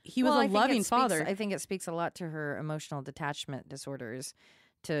was a loving father. I think it speaks a lot to her emotional detachment disorders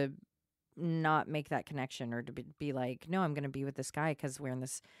to not make that connection, or to be like, no, I'm going to be with this guy because we're in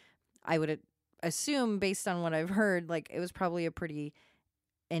this. I would assume, based on what I've heard, like it was probably a pretty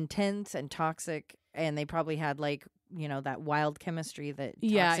intense and toxic, and they probably had like, you know, that wild chemistry that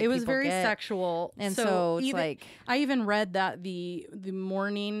it was very get. sexual. And so it's like, I even read that the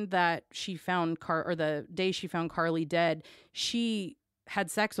morning that she found or the day she found Karly dead, she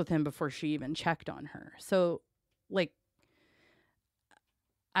had sex with him before she even checked on her. So like,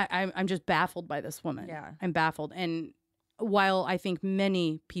 I'm just baffled by this woman. Yeah. I'm baffled. And while I think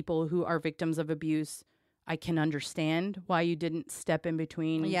many people who are victims of abuse, I can understand why you didn't step in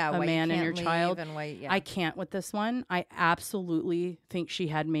between a why man you and your can't child. leave and why, I can't with this one. I absolutely think she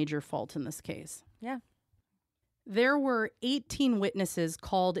had major fault in this case. Yeah. There were 18 witnesses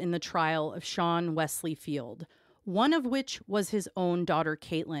called in the trial of Shawn Wesley Field, one of which was his own daughter,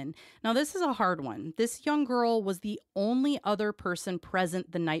 Caitlin. Now, this is a hard one. This young girl was the only other person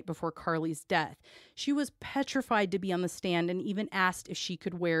present the night before Karly's death. She was petrified to be on the stand and even asked if she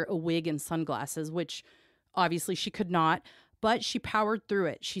could wear a wig and sunglasses, which obviously she could not, but she powered through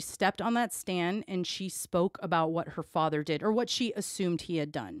it. She stepped on that stand and she spoke about what her father did, or what she assumed he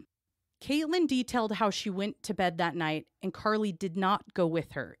had done. Caitlin detailed how she went to bed that night and Karly did not go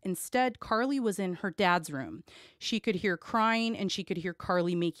with her. Instead, Karly was in her dad's room. She could hear crying and she could hear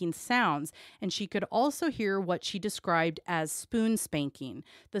Karly making sounds, and she could also hear what she described as spoon spanking,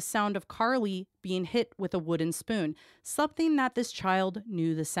 the sound of Karly being hit with a wooden spoon, something that this child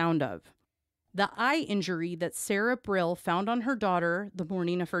knew the sound of. The eye injury that Sarah Brill found on her daughter the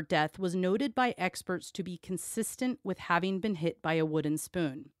morning of her death was noted by experts to be consistent with having been hit by a wooden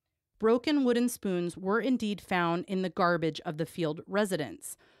spoon. Broken wooden spoons were indeed found in the garbage of the Field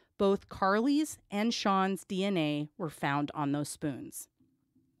residence. Both Karly's and Shawn's DNA were found on those spoons.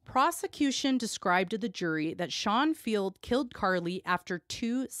 Prosecution described to the jury that Shawn Field killed Karly after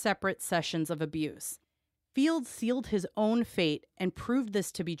 2 separate sessions of abuse. Field sealed his own fate and proved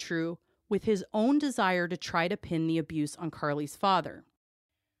this to be true with his own desire to try to pin the abuse on Karly's father.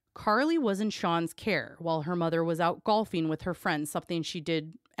 Karly was in Shawn's care while her mother was out golfing with her friends, something she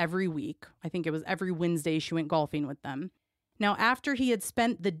did every week. I think it was every Wednesday she went golfing with them. Now, after he had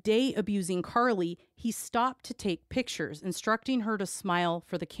spent the day abusing Karly, he stopped to take pictures, instructing her to smile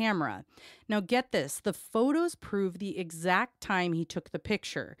for the camera. Now, get this, the photos prove the exact time he took the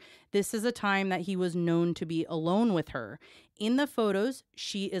picture. This is a time that he was known to be alone with her. In the photos,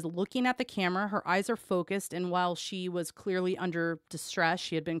 she is looking at the camera, her eyes are focused, and while she was clearly under distress,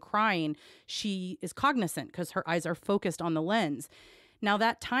 she had been crying, she is cognizant because her eyes are focused on the lens. Now,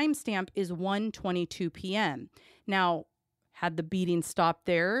 that timestamp is 1:22 p.m. Now, had the beating stopped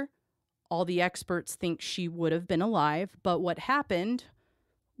there, all the experts think she would have been alive, but what happened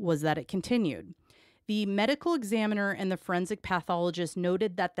was that it continued. The medical examiner and the forensic pathologist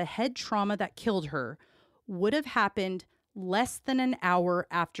noted that the head trauma that killed her would have happened less than an hour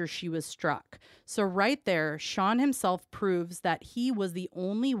after she was struck. So right there, Shawn himself proves that he was the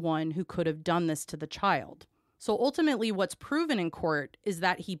only one who could have done this to the child. So ultimately, what's proven in court is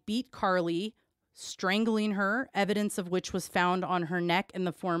that he beat Karly, strangling her, evidence of which was found on her neck in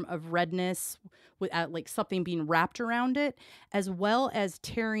the form of redness, with like something being wrapped around it, as well as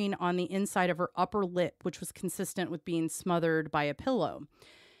tearing on the inside of her upper lip, which was consistent with being smothered by a pillow.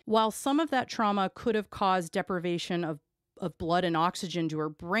 While some of that trauma could have caused deprivation of of blood and oxygen to her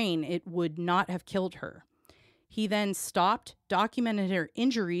brain, it would not have killed her. He then stopped, documented her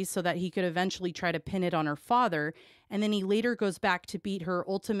injuries so that he could eventually try to pin it on her father, and then he later goes back to beat her,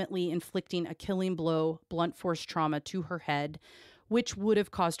 ultimately inflicting a killing blow, blunt force trauma to her head, which would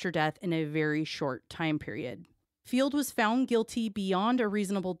have caused her death in a very short time period. Field was found guilty beyond a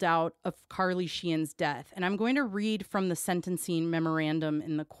reasonable doubt of Karly Sheehan's death, and I'm going to read from the sentencing memorandum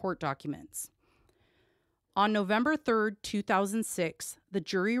in the court documents. On November 3rd, 2006, the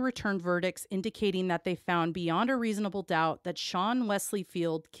jury returned verdicts indicating that they found beyond a reasonable doubt that Shawn Wesley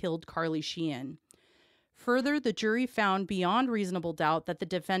Field killed Karly Sheehan. Further, the jury found beyond reasonable doubt that the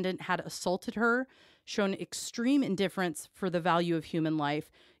defendant had assaulted her, shown extreme indifference for the value of human life,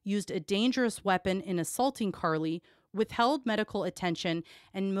 used a dangerous weapon in assaulting Karly, withheld medical attention,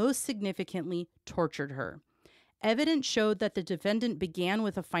 and most significantly, tortured her. Evidence showed that the defendant began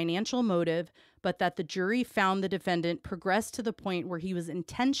with a financial motive, but that the jury found the defendant progressed to the point where he was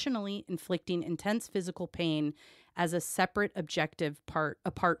intentionally inflicting intense physical pain as a separate objective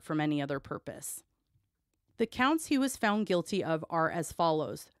apart from any other purpose. The counts he was found guilty of are as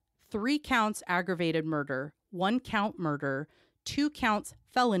follows: 3 counts aggravated murder, 1 count murder, 2 counts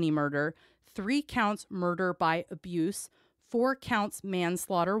felony murder, 3 counts murder by abuse, 4 counts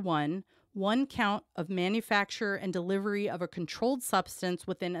manslaughter 1 count of manufacture and delivery of a controlled substance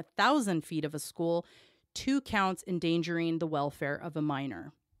within 1,000 feet of a school, 2 counts endangering the welfare of a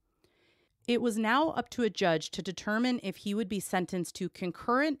minor. It was now up to a judge to determine if he would be sentenced to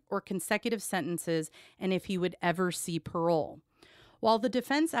concurrent or consecutive sentences and if he would ever see parole. While the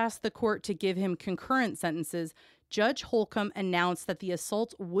defense asked the court to give him concurrent sentences, Judge Holcomb announced that the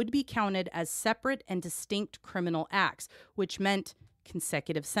assaults would be counted as separate and distinct criminal acts, which meant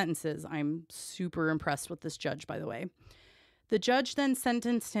consecutive sentences. I'm super impressed with this judge, by the way. The judge then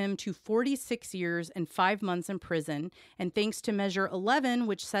sentenced him to 46 years and 5 months in prison, and thanks to Measure 11,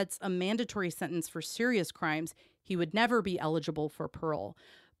 which sets a mandatory sentence for serious crimes, he would never be eligible for parole.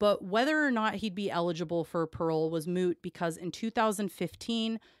 But whether or not he'd be eligible for parole was moot because in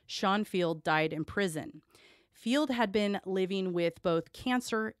 2015, Shawn Field died in prison. Field had been living with both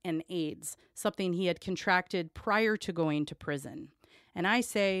cancer and AIDS, something he had contracted prior to going to prison. And I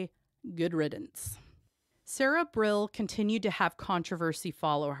say, good riddance. Sarah Brill continued to have controversy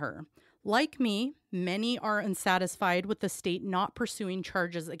follow her. Like me, many are unsatisfied with the state not pursuing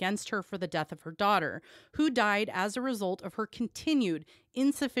charges against her for the death of her daughter, who died as a result of her continued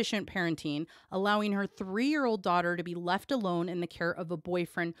insufficient parenting, allowing her 3-year-old daughter to be left alone in the care of a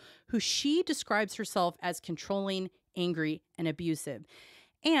boyfriend who she describes herself as controlling, angry, and abusive.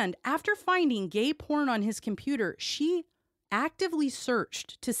 And after finding gay porn on his computer, she actively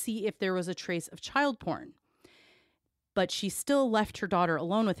searched to see if there was a trace of child porn. But she still left her daughter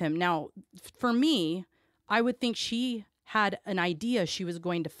alone with him. Now, for me, I would think she had an idea she was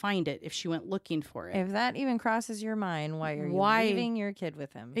going to find it if she went looking for it. If that even crosses your mind, why are you leaving your kid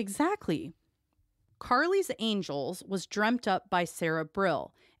with him? Exactly. Karly's Angels was dreamt up by Sarah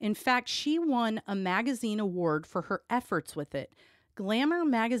Brill. In fact, she won a magazine award for her efforts with it. Glamour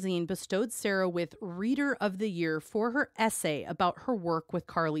magazine bestowed Sarah with Reader of the Year for her essay about her work with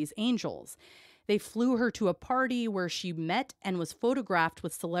Karly's Angels. They flew her to a party where she met and was photographed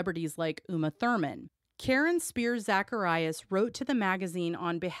with celebrities like Uma Thurman. Karen Spears Zacharias wrote to the magazine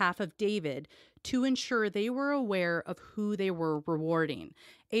on behalf of David to ensure they were aware of who they were rewarding,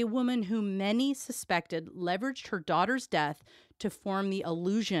 a woman who many suspected leveraged her daughter's death to form the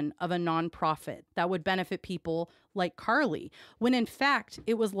illusion of a nonprofit that would benefit people like Karly, when in fact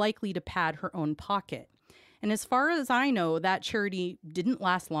it was likely to pad her own pocket. And as far as I know, that charity didn't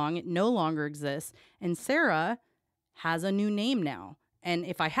last long. It no longer exists. And Sarah has a new name now. And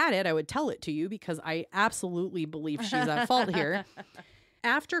if I had it, I would tell it to you because I absolutely believe she's at fault here.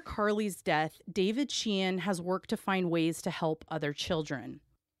 After Karly's death, David Sheehan has worked to find ways to help other children.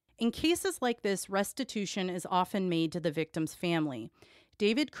 In cases like this, restitution is often made to the victim's family.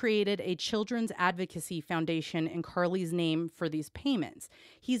 David created a children's advocacy foundation in Karly's name for these payments.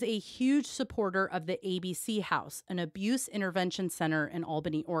 He's a huge supporter of the ABC House, an abuse intervention center in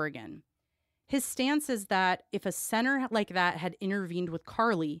Albany, Oregon. His stance is that if a center like that had intervened with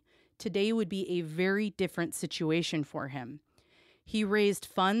Karly, today would be a very different situation for him. He raised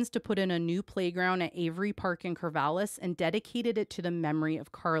funds to put in a new playground at Avery Park in Corvallis and dedicated it to the memory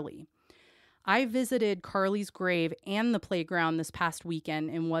of Karly. I visited Karly's grave and the playground this past weekend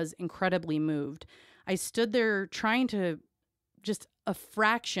and was incredibly moved. I stood there trying to, just a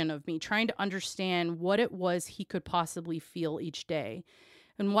fraction of me, trying to understand what it was he could possibly feel each day.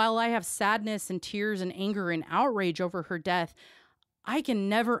 And while I have sadness and tears and anger and outrage over her death, I can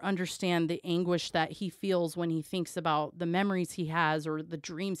never understand the anguish that he feels when he thinks about the memories he has or the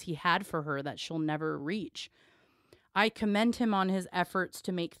dreams he had for her that she'll never reach. I commend him on his efforts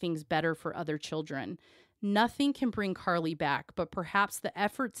to make things better for other children. Nothing can bring Karly back, but perhaps the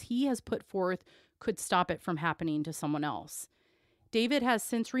efforts he has put forth could stop it from happening to someone else. David has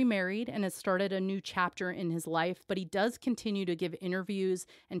since remarried and has started a new chapter in his life, but he does continue to give interviews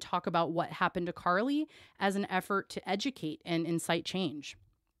and talk about what happened to Karly as an effort to educate and incite change.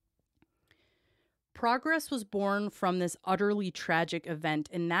 Progress was born from this utterly tragic event,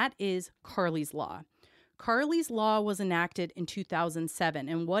 and that is Karly's Law. Karly's Law was enacted in 2007,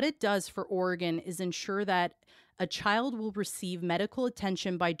 and what it does for Oregon is ensure that a child will receive medical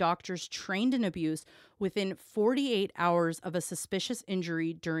attention by doctors trained in abuse within 48 hours of a suspicious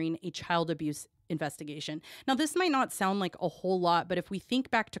injury during a child abuse investigation. Now, this might not sound like a whole lot, but if we think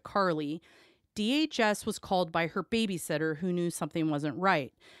back to Karly, DHS was called by her babysitter who knew something wasn't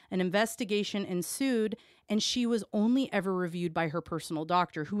right. An investigation ensued, and she was only ever reviewed by her personal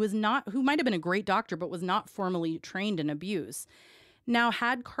doctor, who might have been a great doctor, but was not formally trained in abuse. Now,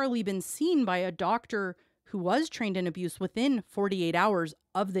 had Karly been seen by a doctor who was trained in abuse within 48 hours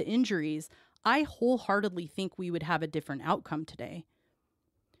of the injuries, I wholeheartedly think we would have a different outcome today.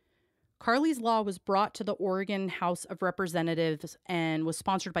 Karly's Law was brought to the Oregon House of Representatives and was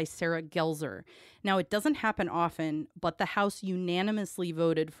sponsored by Sarah Gelser. Now, it doesn't happen often, but the House unanimously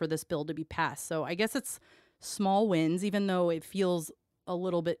voted for this bill to be passed. So I guess it's small wins, even though it feels a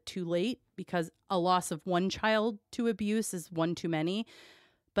little bit too late because a loss of one child to abuse is one too many.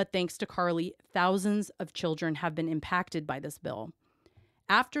 But thanks to Karly, thousands of children have been impacted by this bill.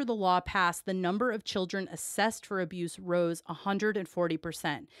 After the law passed, the number of children assessed for abuse rose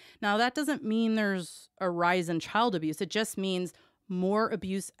 140%. Now, that doesn't mean there's a rise in child abuse. It just means more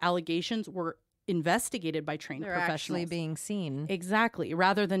abuse allegations were investigated by trained professionals. They're actually being seen. Exactly.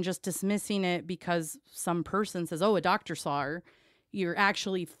 Rather than just dismissing it because some person says, oh, a doctor saw her, you're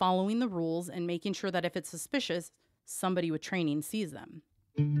actually following the rules and making sure that if it's suspicious, somebody with training sees them.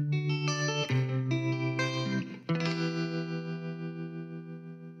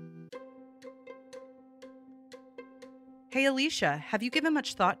 Hey, Alicia, have you given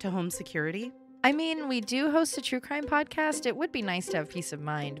much thought to home security? I mean, we do host a true crime podcast. It would be nice to have peace of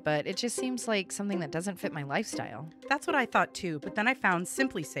mind, but it just seems like something that doesn't fit my lifestyle. That's what I thought too, but then I found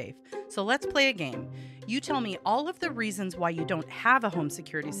Simply Safe. So let's play a game. You tell me all of the reasons why you don't have a home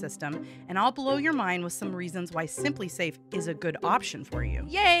security system, and I'll blow your mind with some reasons why Simply Safe is a good option for you.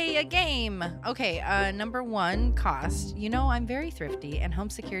 Yay, a game! Okay, number one, cost. You know, I'm very thrifty, and home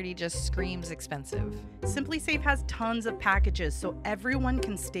security just screams expensive. Simply Safe has tons of packages so everyone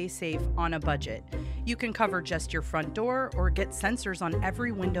can stay safe on a budget. You can cover just your front door or get sensors on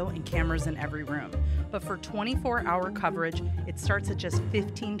every window and cameras in every room. But for 24-hour coverage, it starts at just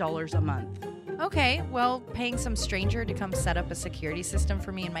 $15 a month. Okay, well, paying some stranger to come set up a security system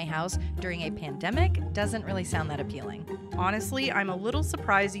for me in my house during a pandemic doesn't really sound that appealing. Honestly, I'm a little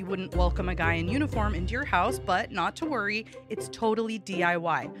surprised you wouldn't welcome a guy in uniform into your house, but not to worry, it's totally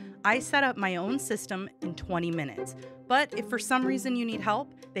DIY. I set up my own system in 20 minutes. But if for some reason you need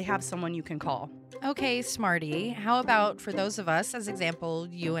help, they have someone you can call. Okay, smarty. How about for those of us, as example,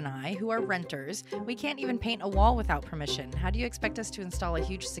 you and I, who are renters, we can't even paint a wall without permission. How do you expect us to install a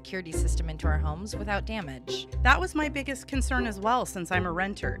huge security system into our homes without damage? That was my biggest concern as well, since I'm a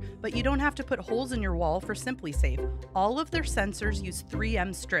renter. But you don't have to put holes in your wall for Simply Safe. All of their sensors use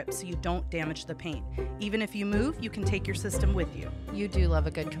 3M strips so you don't damage the paint. Even if you move, you can take your system with you. You do love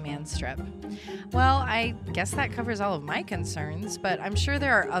a good command strip. Well, I guess that covers all of my concerns, but I'm sure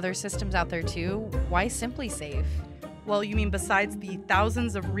there are other systems out there too. Why Simply Safe? Well, you mean besides the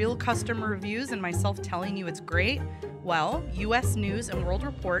thousands of real customer reviews and myself telling you it's great? Well, U.S. News and World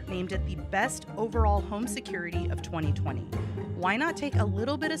Report named it the best overall home security of 2020. Why not take a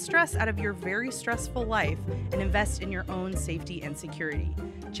little bit of stress out of your very stressful life and invest in your own safety and security?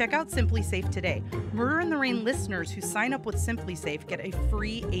 Check out Simply Safe today. Murder in the Rain listeners who sign up with Simply Safe get a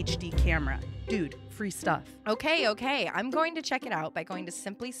free HD camera. Dude, free stuff. Okay. I'm going to check it out by going to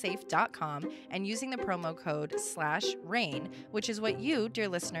simplysafe.com and using the promo code /RAIN, which is what you, dear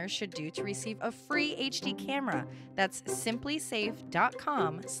listeners, should do to receive a free HD camera. That's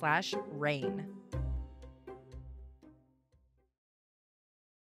simplysafe.com /RAIN.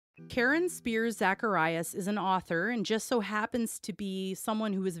 Karen Spears Zacharias is an author and just so happens to be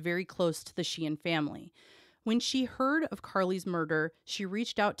someone who is very close to the Sheehan family. When she heard of Karly's murder, she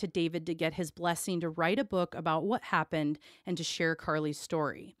reached out to David to get his blessing to write a book about what happened and to share Karly's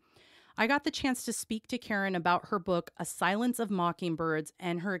story. I got the chance to speak to Karen about her book, A Silence of Mockingbirds,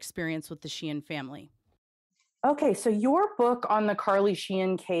 and her experience with the Sheehan family. Okay, so your book on the Karly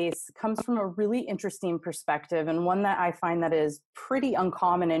Sheehan case comes from a really interesting perspective, and one that I find that is pretty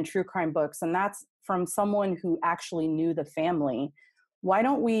uncommon in true crime books, and that's from someone who actually knew the family. Why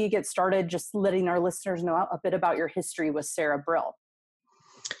don't we get started just letting our listeners know a bit about your history with Sarah Brill?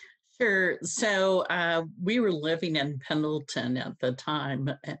 Sure. So we were living in Pendleton at the time,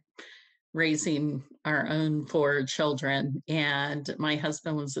 raising our own 4 children, and my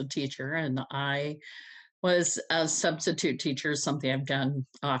husband was a teacher, and I was a substitute teacher, something I've done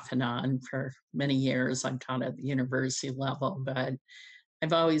off and on for many years. I've taught at the university level, but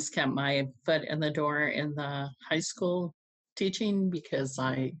I've always kept my foot in the door in the high school teaching because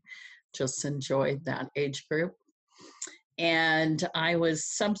I just enjoyed that age group. And I was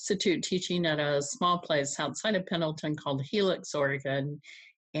substitute teaching at a small place outside of Pendleton called Helix, Oregon.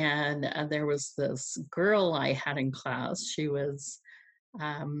 And there was this girl I had in class. She was,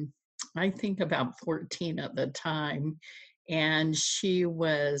 I think, about 14 at the time. And she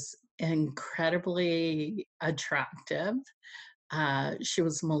was incredibly attractive. She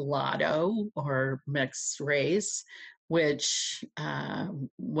was mulatto or mixed race, which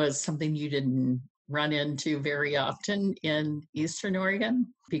was something you didn't run into very often in Eastern Oregon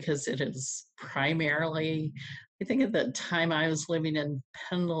because it is primarily, I think at the time I was living in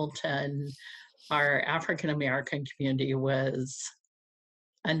Pendleton, our African American community was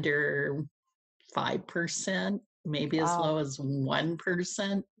under 5%, maybe as low as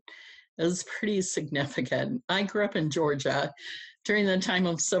 1%. It was pretty significant. I grew up in Georgia during the time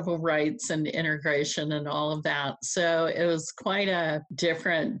of civil rights and integration and all of that. So it was quite a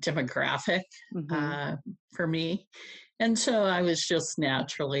different demographic for me. And so I was just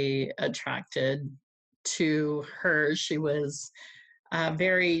naturally attracted to her. She was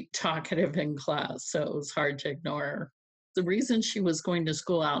very talkative in class, so it was hard to ignore her. The reason she was going to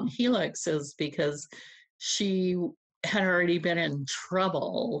school out in Helix is because she had already been in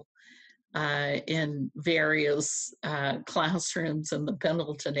trouble in various classrooms in the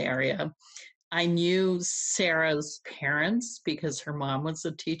Pendleton area. I knew Sarah's parents because her mom was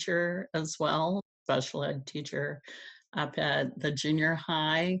a teacher as well, special ed teacher up at the junior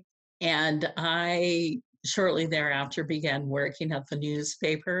high. And I shortly thereafter began working at the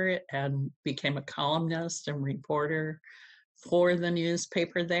newspaper and became a columnist and reporter for the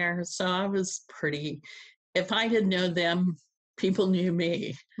newspaper there. So I was pretty, if I didn't know them, people knew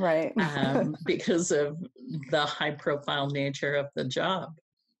me. Right. Because of the high profile nature of the job.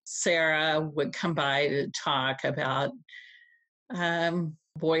 Sarah would come by to talk about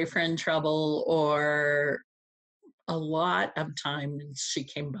boyfriend trouble, or a lot of times she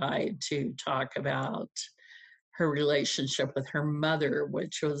came by to talk about her relationship with her mother,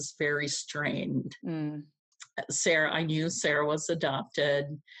 which was very strained. I knew Sarah was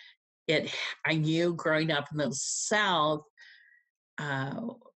adopted. I knew growing up in the South,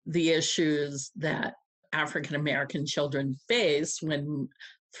 the issues that African American children face when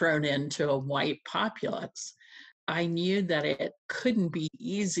thrown into a white populace. I knew that it couldn't be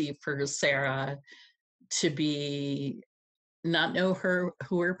easy for Sarah to not know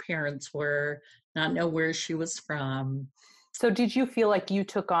who her parents were, not know where she was from. So did you feel like you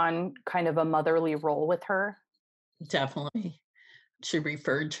took on kind of a motherly role with her? Definitely. She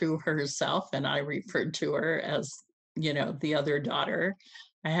referred to herself, and I referred to her as, the other daughter.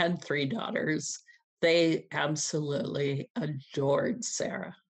 I had 3 daughters. They absolutely adored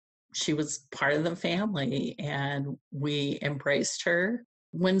Sarah. She was part of the family, and we embraced her.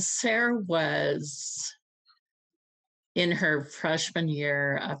 When Sarah was in her freshman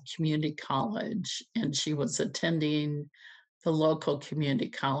year of community college, and she was attending the local community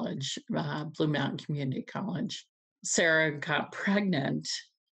college, Blue Mountain Community College, Sarah got pregnant,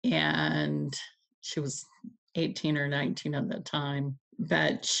 and she was 18 or 19 at the time.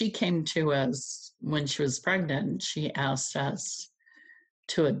 But she came to us when she was pregnant. She asked us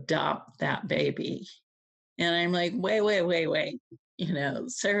to adopt that baby. And I'm like, wait.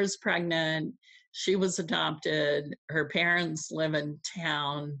 Sarah's pregnant. She was adopted. Her parents live in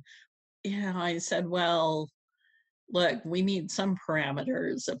town. I said, well, look, we need some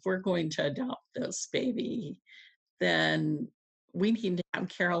parameters. If we're going to adopt this baby, then we need to have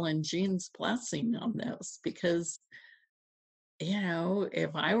Carol and Jean's blessing on this, because, if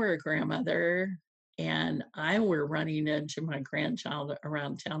I were a grandmother and I were running into my grandchild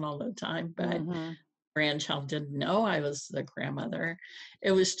around town all the time, but grandchild didn't know I was the grandmother,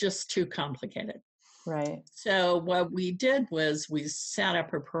 it was just too complicated. Right. So what we did was we set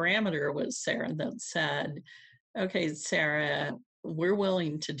up a parameter with Sarah that said, okay, Sarah, we're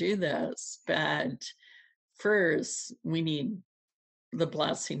willing to do this, but first we need the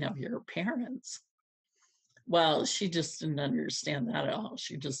blessing of your parents. Well, she just didn't understand that at all.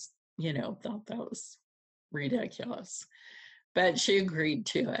 She just, thought that was ridiculous. But she agreed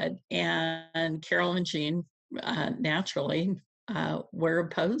to it. And Carol and Jean, naturally, were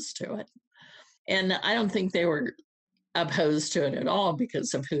opposed to it. And I don't think they were opposed to it at all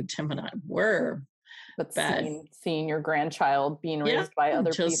because of who Tim and I were. But seeing your grandchild being raised by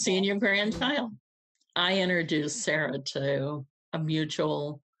other people. Just seeing your grandchild. I introduced Sarah to a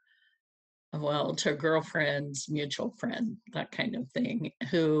girlfriend's mutual friend, that kind of thing,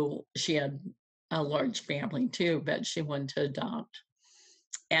 who she had a large family too, but she wanted to adopt.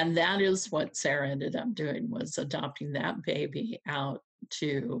 And that is what Sarah ended up doing, was adopting that baby out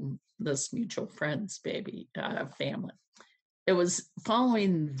to this mutual friend's baby family. It was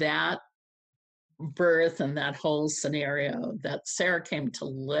following that birth and that whole scenario that Sarah came to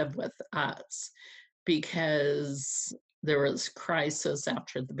live with us, because there was crisis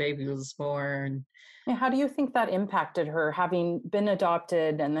after the baby was born. And how do you think that impacted her, having been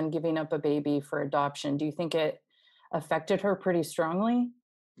adopted and then giving up a baby for adoption? Do you think it affected her pretty strongly?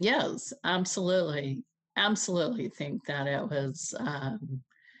 Yes, absolutely. Absolutely think that it was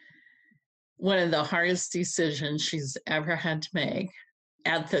one of the hardest decisions she's ever had to make.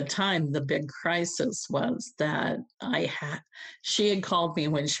 At the time, the big crisis was that she had called me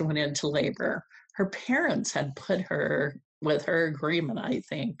when she went into labor. Her parents had put her, with her agreement, I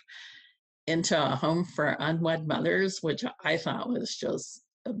think, into a home for unwed mothers, which I thought was just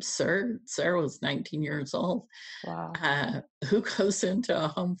absurd. Sarah was 19 years old. Wow. Who goes into a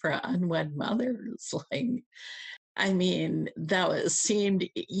home for unwed mothers? That seemed,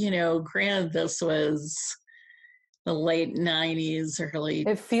 granted, this was the late 90s, early.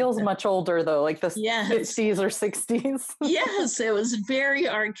 It feels much older though, like the 50s or 60s. Yes, it was very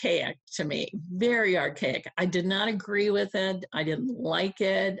archaic to me, very archaic. I did not agree with it. I didn't like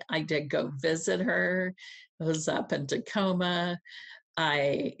it. I did go visit her. I was up in Tacoma.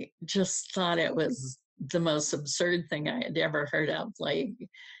 I just thought it was the most absurd thing I had ever heard of.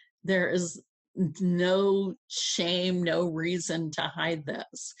 There is no shame, no reason to hide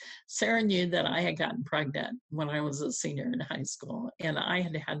this. Sarah knew that I had gotten pregnant when I was a senior in high school, and I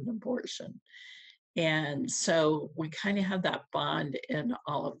had had an abortion. And so we kind of had that bond in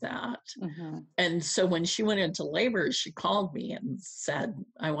all of that. Mm-hmm. And so when she went into labor, she called me and said,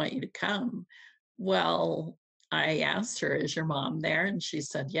 I want you to come. Well, I asked her, is your mom there? And she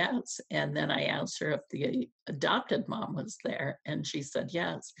said, yes. And then I asked her if the adopted mom was there, and she said,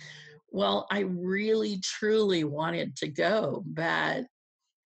 yes. Well, I really, truly wanted to go, but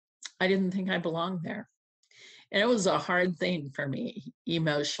I didn't think I belonged there. And it was a hard thing for me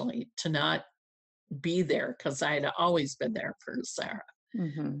emotionally to not be there, because I had always been there for Sarah.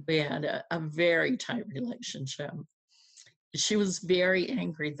 Mm-hmm. We had a very tight relationship. She was very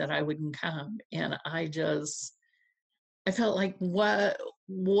angry that I wouldn't come. And I felt like, what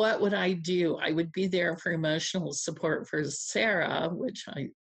would I do? I would be there for emotional support for Sarah, which I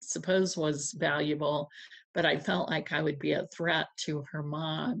suppose was valuable, but I felt like I would be a threat to her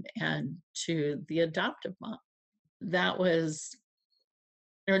mom and to the adoptive mom. That was,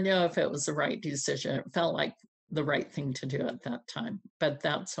 I don't know if it was the right decision. It felt like the right thing to do at that time, but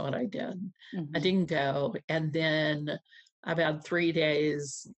that's what I did. Mm-hmm. I didn't go. And then about 3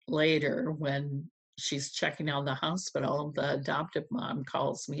 days later, when she's checking out the hospital, the adoptive mom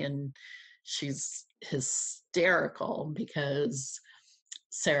calls me, and she's hysterical because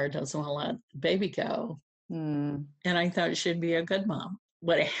Sarah doesn't want to let the baby go. Mm. And I thought she'd be a good mom.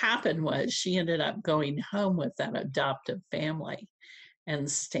 What happened was she ended up going home with that adoptive family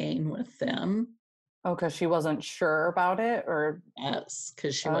and staying with them. Oh, because she wasn't sure about it? Or yes,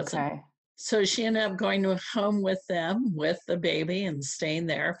 because she wasn't. So she ended up going home with them, with the baby, and staying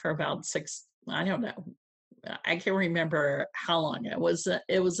there for about 6, I don't know. I can't remember how long it was.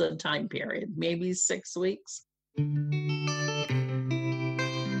 It was a time period, maybe 6 weeks.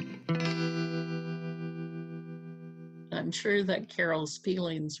 I'm sure that Carol's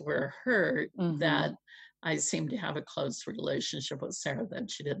feelings were hurt, mm-hmm. that I seemed to have a close relationship with Sarah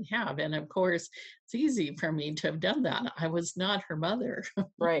that she didn't have. And of course, it's easy for me to have done that. I was not her mother.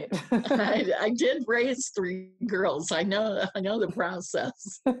 Right. I did raise 3 girls. I know the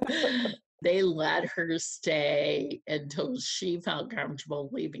process. They let her stay until she felt comfortable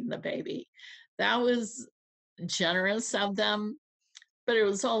leaving the baby. That was generous of them, but it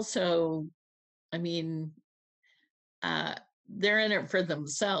was also, they're in it for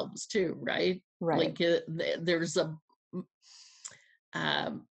themselves too, right? Right. There's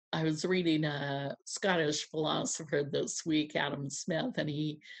I was reading a Scottish philosopher this week, Adam Smith, and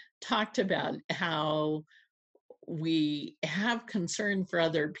he talked about how we have concern for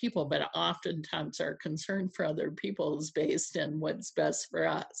other people, but oftentimes our concern for other people is based in what's best for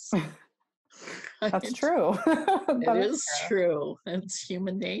us. That's true. It is true. It's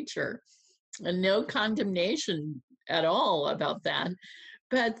human nature. And no condemnation at all about that.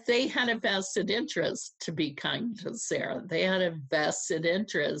 But they had a vested interest to be kind to Sarah. They had a vested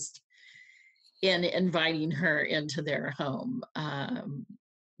interest in inviting her into their home.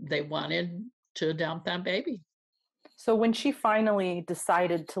 They wanted to adopt that baby. So when she finally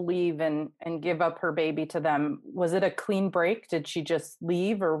decided to leave and give up her baby to them, was it a clean break? Did she just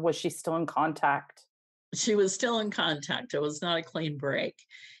leave, or was she still in contact? She was still in contact. It was not a clean break.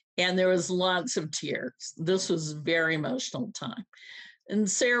 And there was lots of tears. This was a very emotional time. And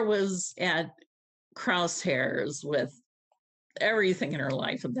Sarah was at crosshairs with everything in her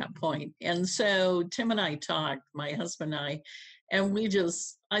life at that point. And so Tim and I talked, my husband and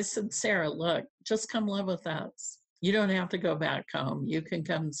I said, Sarah, look, just come live with us. You don't have to go back home. You can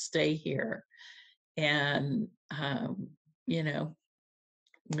come stay here. And, you know,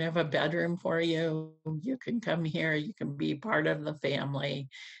 we have a bedroom for you. You can come here. You can be part of the family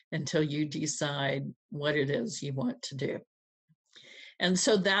until you decide what it is you want to do. And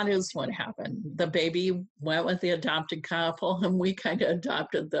so that is what happened. The baby went with the adopted couple, and we kind of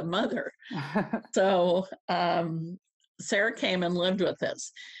adopted the mother. So Sarah came and lived with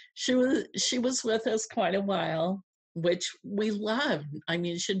us. She was with us quite a while, which we loved. I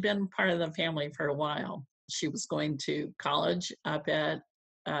mean, she'd been part of the family for a while. She was going to college up at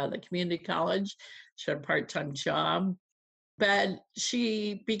the community college. She had a part-time job, but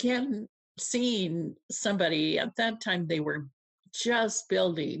she began seeing somebody. At that time, they were just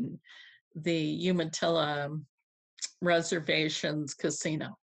building the Umatilla Reservations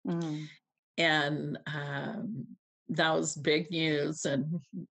Casino. Mm. And that was big news in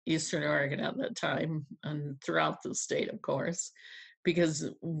Eastern Oregon at that time, and throughout the state, of course, because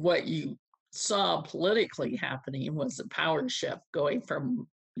what you saw politically happening was a power shift going from,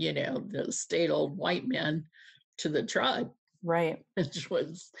 you know, the state old white men to the tribe. Right. Which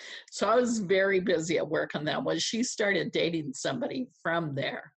was, so I was very busy at work on that. When she started dating somebody from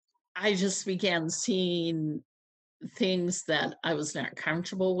there, I just began seeing things that I was not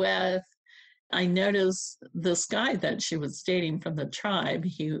comfortable with. I noticed this guy that she was dating from the tribe,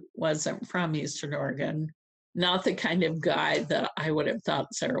 he wasn't from Eastern Oregon, not the kind of guy that I would have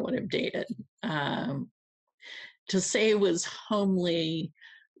thought Sarah would have dated. To say it was homely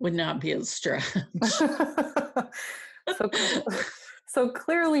would not be a stretch. So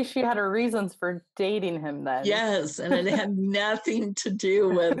clearly she had her reasons for dating him then. Yes, and it had nothing to do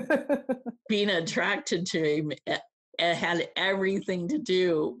with being attracted to him. It had everything to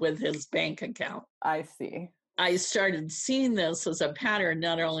do with his bank account. I see. I started seeing this as a pattern,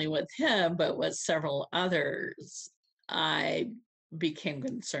 not only with him, but with several others. I became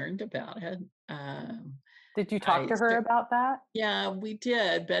concerned about it. Did you talk to her about that? Yeah, we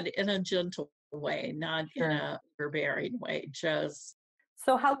did, but in a gentle way, not in a overbearing way. Just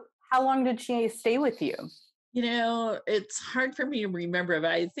so how long did she stay with you? You know, it's hard for me to remember,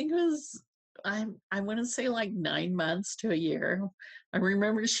 but I think it was I want to say like 9 months to a year. I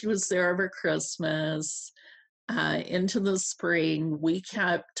remember she was there over Christmas, into the spring. We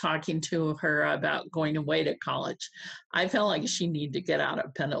kept talking to her about going away to college. I felt like she needed to get out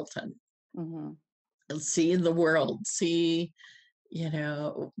of Pendleton. Mm-hmm. And see the world, you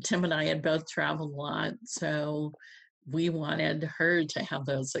know, Tim and I had both traveled a lot, so we wanted her to have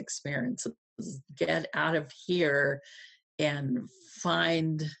those experiences, get out of here and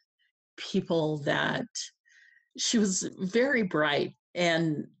find people that she was very bright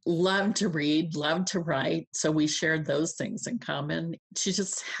and loved to read, loved to write. So we shared those things in common. She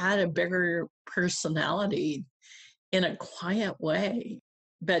just had a bigger personality in a quiet way.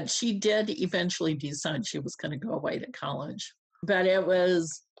 But she did eventually decide she was going to go away to college. But it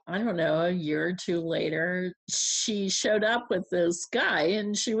was, I don't know, a year or two later, she showed up with this guy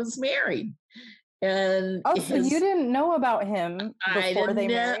and she was married. And so you didn't know about him before they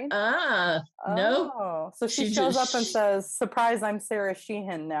married? No. So she shows up and says, surprise, I'm Sarah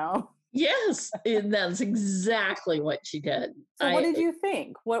Sheehan now. Yes, and that's exactly what she did. So what did you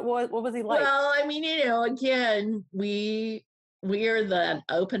think? What was he like? Well, I mean, you know, again, we are the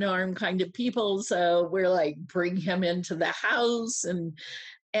open arm kind of people. So we're like, bring him into the house. And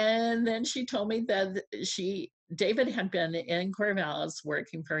then she told me that David had been in Corvallis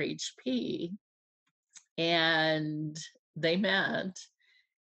working for HP, and they met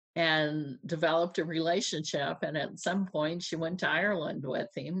and developed a relationship. And at some point she went to Ireland with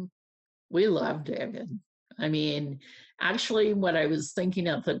him. We loved David. I mean, actually, what I was thinking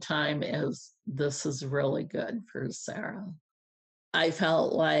at the time is this is really good for Sarah. I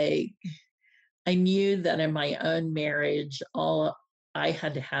felt like I knew that in my own marriage, I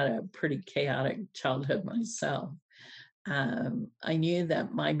had had a pretty chaotic childhood myself. I knew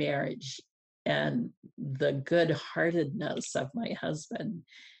that my marriage and the good-heartedness of my husband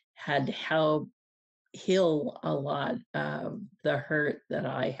had helped heal a lot of the hurt that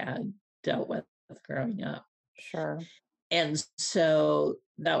I had dealt with growing up. Sure. And so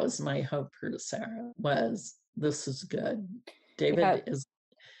that was my hope for Sarah, was this is good. David is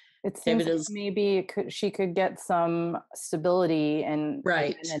It seems David like is maybe she could get some stability and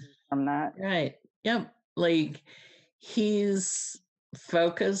right. identity from that. Right. Yep. Like he's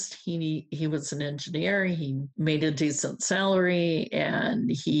focused. He was an engineer. He made a decent salary, and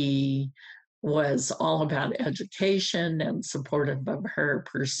he was all about education and supportive of her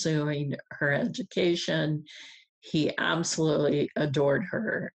pursuing her education. He absolutely adored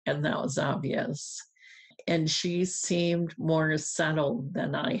her, and that was obvious. And she seemed more settled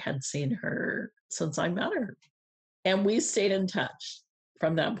than I had seen her since I met her. And we stayed in touch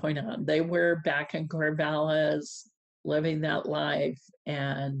from that point on. They were back in Corvallis, living that life.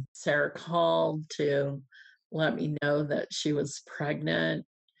 And Sarah called to let me know that she was pregnant.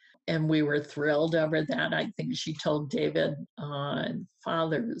 And we were thrilled over that. I think she told David on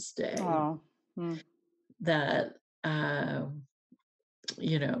Father's Day that,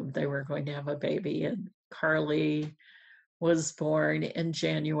 they were going to have a baby. And Karly was born in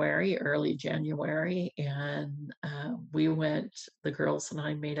January, early January, and the girls and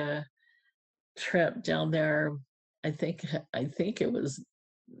I made a trip down there. I think it was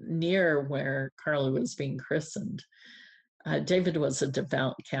near where Karly was being christened. David was a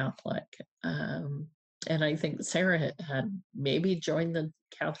devout Catholic, and I think Sarah had maybe joined the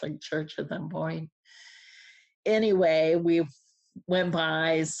Catholic Church at that point. Anyway, we went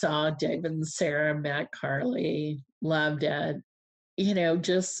by, saw David and Sarah, met Karly, loved it,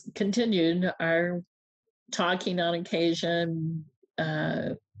 just continued our talking on occasion,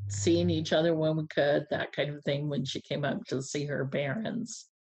 seeing each other when we could, that kind of thing, when she came up to see her parents.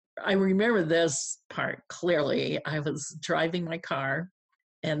 I remember this part clearly. I was driving my car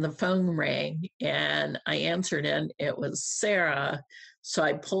and the phone rang and I answered it. It was Sarah. So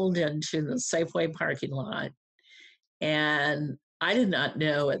I pulled into the Safeway parking lot, and I did not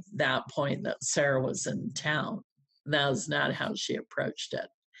know at that point that Sarah was in town. That was not how she approached it.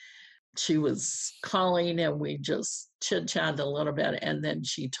 She was calling and we just chit-chatted a little bit, and then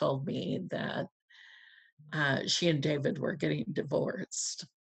she told me that she and David were getting divorced.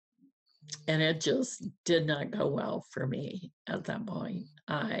 And it just did not go well for me at that point.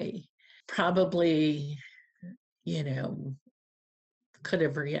 I probably, could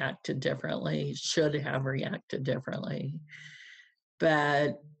have reacted differently, should have reacted differently.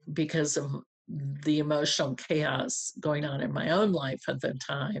 But because of the emotional chaos going on in my own life at the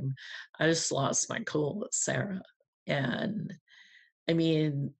time, I just lost my cool with Sarah. And I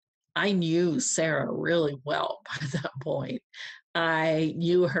mean, I knew Sarah really well by that point. I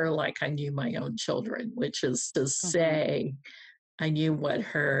knew her like I knew my own children, which is to say, I knew what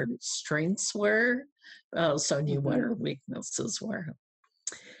her strengths were. I also knew what her weaknesses were.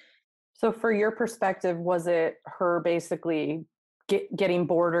 So for your perspective, was it her basically getting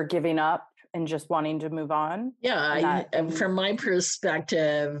bored or giving up and just wanting to move on? Yeah, from my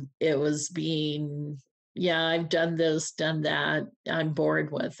perspective, it was I've done this, done that. I'm bored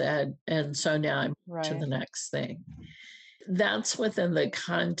with it. And so now I'm to the next thing. That's within the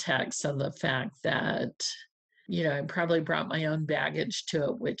context of the fact that, I probably brought my own baggage to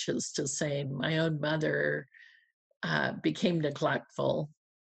it, which is to say my own mother became neglectful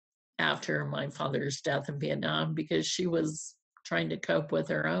after my father's death in Vietnam because she was trying to cope with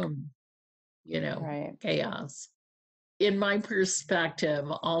her own, chaos. In my perspective,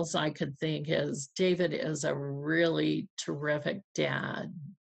 all I could think is David is a really terrific dad.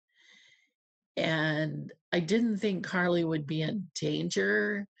 And I didn't think Karly would be in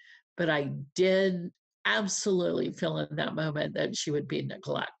danger, but I did absolutely feel in that moment that she would be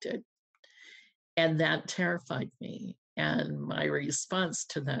neglected. And that terrified me. And my response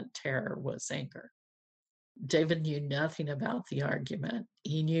to that terror was anger. David knew nothing about the argument.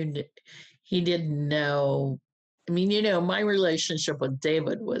 He didn't know. I mean, my relationship with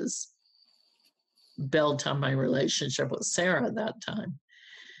David was built on my relationship with Sarah at that time.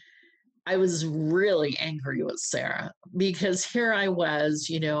 I was really angry with Sarah because here I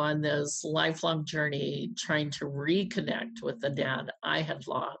was, on this lifelong journey trying to reconnect with the dad I had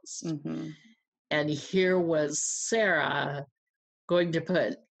lost. And here was Sarah going to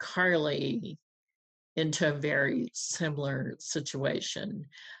put Karly into a very similar situation.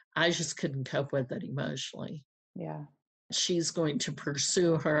 I just couldn't cope with it emotionally. Yeah. She's going to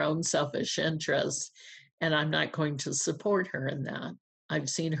pursue her own selfish interests, and I'm not going to support her in that. I've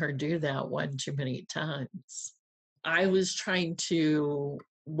seen her do that one too many times. I was trying to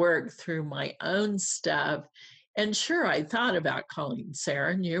work through my own stuff, and sure, I thought about calling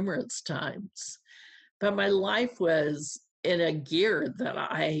Sarah numerous times, but my life was in a gear that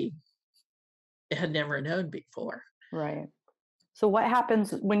I had never known before. Right. So what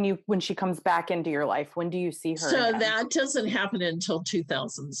happens when she comes back into your life? When do you see her So again? that doesn't happen until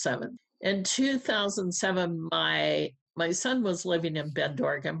 2007. In 2007, my son was living in Bend,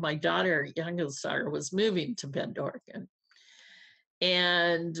 Oregon. My youngest daughter, was moving to Bend, Oregon.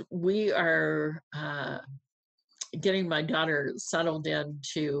 And we are getting my daughter settled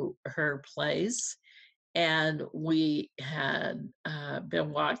into her place. And we had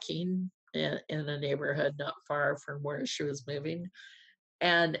been walking in a neighborhood not far from where she was moving.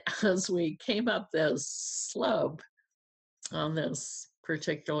 And as we came up this slope on this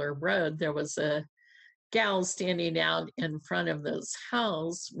particular road, there was a gal standing out in front of this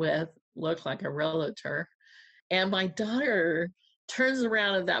house looked like a realtor. And my daughter turns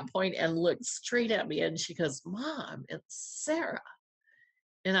around at that point and looks straight at me and she goes, "Mom, it's Sarah."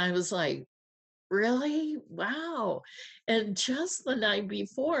 And I was like, "Really? Wow." And just the night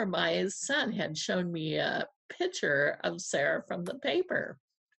before, my son had shown me a picture of Sarah from the paper.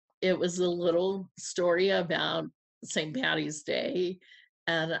 It was a little story about St. Patty's Day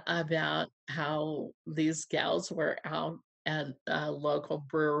and about how these gals were out at a local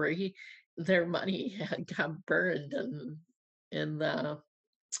brewery. Their money had got burned in the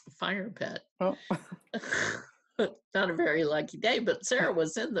fire pit. Oh. Not a very lucky day, but Sarah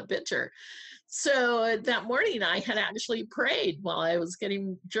was in the picture. So that morning I had actually prayed while I was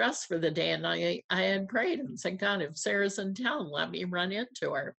getting dressed for the day, and I had prayed and said, "God, if Sarah's in town, let me run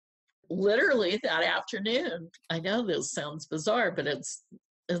into her." Literally that afternoon, I know this sounds bizarre, but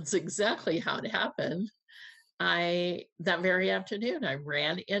it's exactly how it happened. That very afternoon, I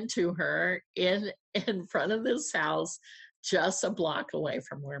ran into her in front of this house, just a block away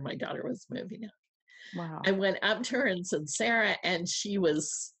from where my daughter was moving in. Wow. I went up to her and said, "Sarah," and she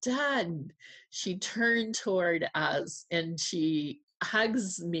was stunned. She turned toward us and she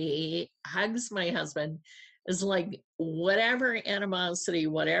hugs me, hugs my husband. It's like whatever animosity,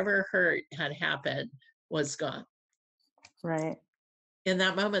 whatever hurt had happened was gone. Right. In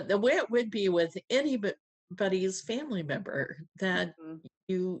that moment, the way it would be with anybody's family member that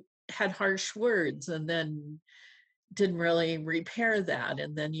you had harsh words and then didn't really repair that,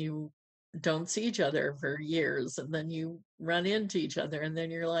 and then you don't see each other for years, and then you run into each other, and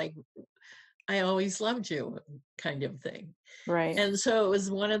then you're like, "I always loved you," kind of thing. Right. And so it was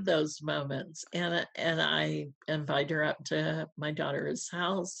one of those moments, and I invited her up to my daughter's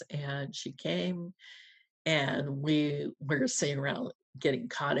house, and she came, and we were sitting around getting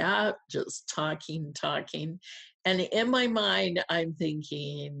caught up, just talking. And in my mind, I'm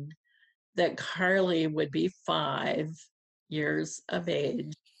thinking that Karly would be 5 years of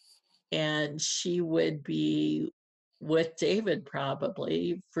age, and she would be with David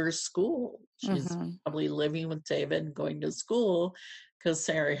probably for school. She's probably living with David and going to school, because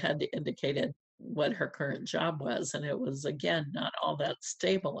Sarah had indicated what her current job was, and it was, again, not all that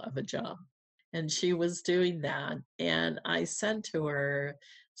stable of a job. And she was doing that. And I said to her,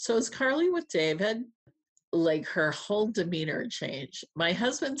 "So is Karly with David?" Like, her whole demeanor changed. My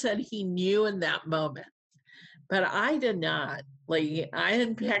husband said he knew in that moment, but I did not. Like, I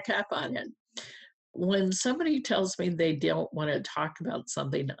didn't pick up on it. When somebody tells me they don't want to talk about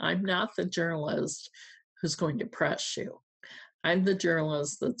something, I'm not the journalist who's going to press you. I'm the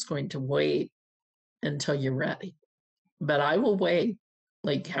journalist that's going to wait until you're ready. But I will wait,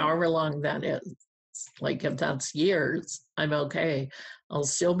 like, however long that is. Like, if that's years, I'm okay. I'll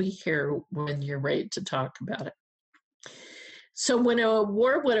still be here when you're ready to talk about it. So when a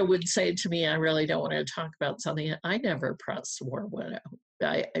war widow would say to me, "I really don't want to talk about something," I never pressed war widow.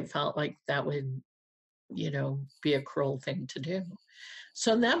 I felt like that would, be a cruel thing to do.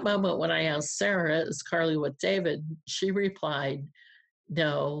 So in that moment, when I asked Sarah, "Is Karly with David?" she replied,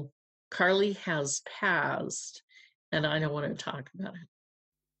 "No, Karly has passed, and I don't want to talk about it."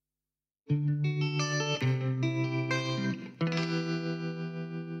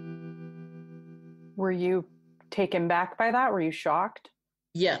 Were you taken back by that? Were you shocked?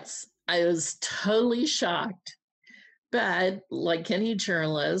 Yes, I was totally shocked. But like any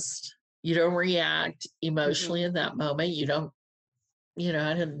journalist, you don't react emotionally in that moment. You don't,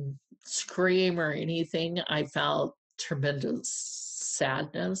 I didn't scream or anything. I felt tremendous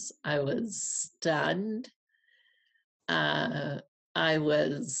sadness. I was stunned. I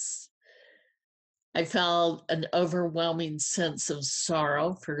felt an overwhelming sense of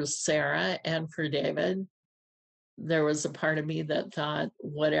sorrow for Sarah and for David. There was a part of me that thought,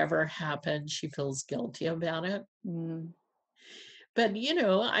 whatever happened, she feels guilty about it. But, you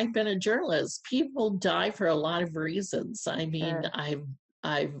know, I've been a journalist. People die for a lot of reasons. I mean, Sure.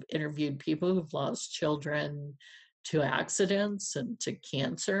 I've interviewed people who've lost children to accidents and to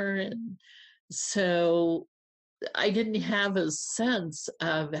cancer. And so I didn't have a sense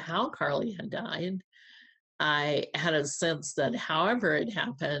of how Karly had died. I had a sense that however it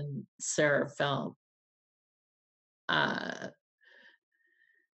happened, Sarah felt a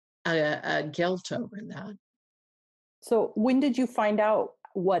guilt over that. So when did you find out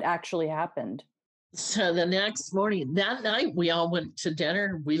what actually happened? So the next morning, that night, we all went to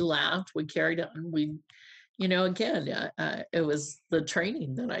dinner. We laughed. We carried on. We, you know, again, it was the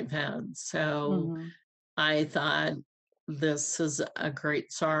training that I've had. So I thought, this is a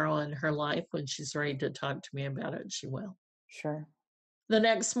great sorrow in her life. When she's ready to talk to me about it, she will. Sure. The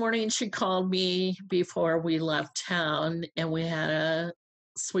next morning, she called me before we left town, and we had a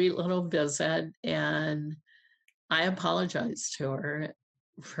sweet little visit. And I apologized to her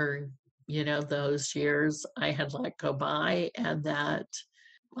for, you know, those years I had let go by, and that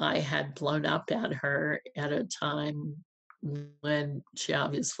I had blown up at her at a time when she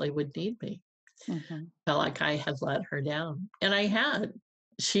obviously would need me. Felt like I had let her down, and I had.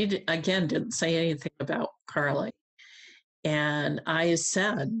 She, again, didn't say anything about Karly. And I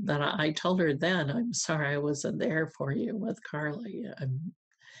said that I told her then, I'm sorry I wasn't there for you with Karly.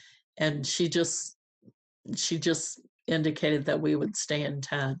 And she just indicated that we would stay in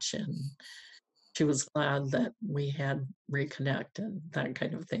touch, and she was glad that we had reconnected, that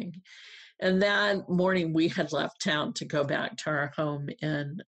kind of thing. And that morning we had left town to go back to our home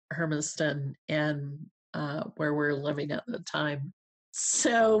in Hermiston, and where we were living at the time.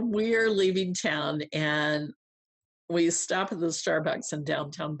 So we're leaving town, and we stop at the Starbucks in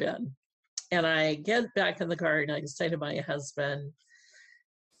downtown Benton. And I get back in the car and I say to my husband,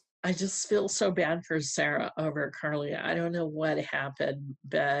 I just feel so bad for Sarah over Karly. I don't know what happened,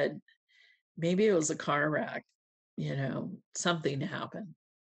 but maybe it was a car wreck. You know, something happened.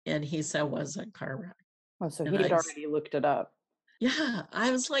 And he said, was a car wreck. Oh, so And he had already looked it up. Yeah. I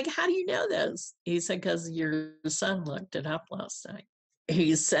was like, how do you know this? He said, because your son looked it up last night.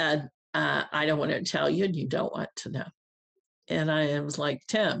 He said, I don't want to tell you, and you don't want to know. And I was like,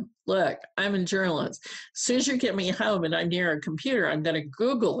 Tim, look, I'm a journalist. As soon as you get me home and I'm near a computer, I'm going to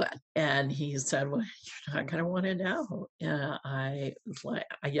Google it. And he said, well, you're not going to want to know. And I was like,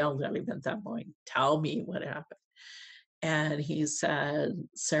 I yelled at him at that point, tell me what happened. And he said,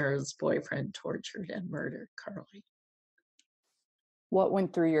 Sarah's boyfriend tortured and murdered Karly. What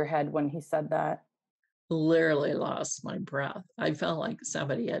went through your head when he said that? Literally Lost my breath. I felt like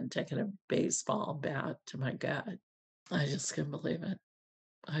somebody had taken a baseball bat to my gut. I just couldn't believe it.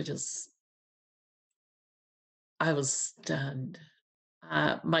 I was stunned.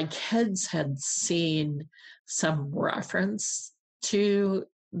 My kids had seen some reference to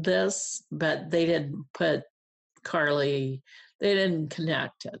this, but they didn't put Karly, they didn't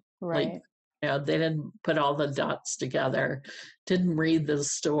connect it. Right. Like, you know, they didn't put all the dots together, didn't read the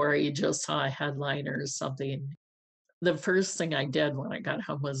story, just saw a headline or something. The first thing I did when I got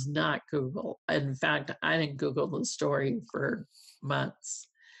home was not Google. In fact, I didn't Google the story for months.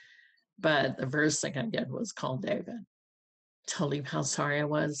 But the first thing I did was call David, told him how sorry I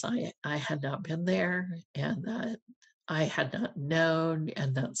was. I had not been there, and that I had not known,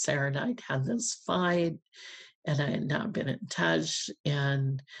 and that Sarah and I had this fight, and I had not been in touch,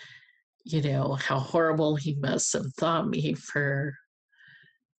 and, you know, how horrible he must have thought me for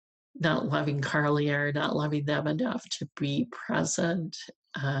not loving Karly or not loving them enough to be present.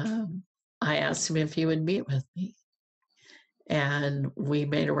 I asked him if he would meet with me. And we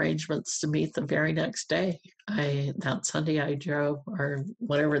made arrangements to meet the very next day. That Sunday I drove, or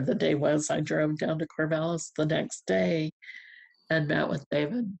whatever the day was, I drove down to Corvallis the next day and met with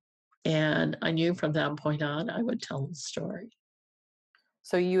David. And I knew from that point on I would tell the story.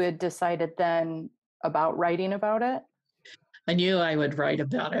 So you had decided then about writing about it? I knew I would write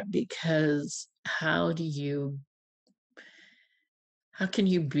about it, because how can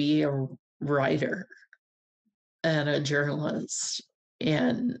you be a writer and a journalist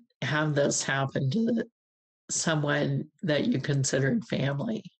and have this happen to someone that you considered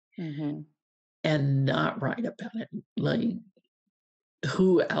family and not write about it? Like,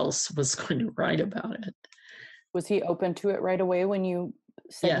 who else was going to write about it? Was he open to it right away when you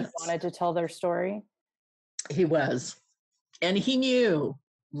said you wanted to tell their story? He was. And he knew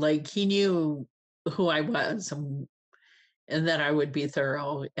who I was, and that I would be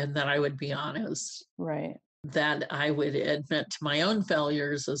thorough, and that I would be honest. Right. That I would admit to my own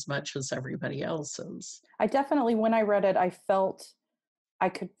failures as much as everybody else's. I definitely, when I read it, I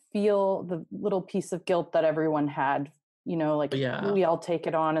could feel the little piece of guilt that everyone had, like we all take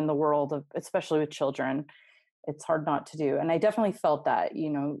it on in the world of, especially with children. It's hard not to do. And I definitely felt that,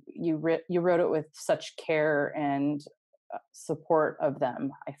 you wrote it with such care and support of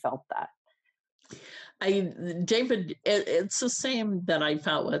them. I felt that. David, it's the same that I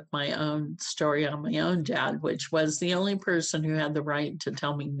felt with my own story on my own dad, which was the only person who had the right to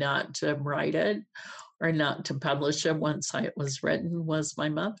tell me not to write it or not to publish it once it was written was my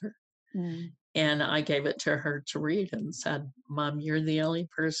mother. Mm. And I gave it to her to read and said, Mom, you're the only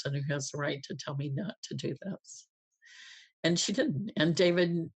person who has the right to tell me not to do this. And she didn't. And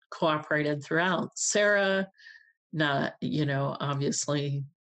David cooperated throughout. Sarah, not, obviously,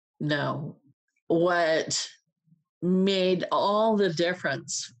 no. What made all the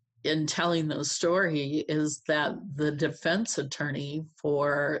difference in telling the story is that the defense attorney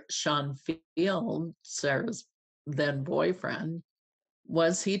for Shawn Field, Sarah's then boyfriend,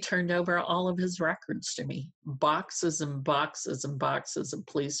 he turned over all of his records to me, boxes and boxes and boxes of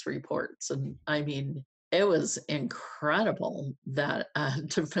police reports. And I mean, it was incredible that a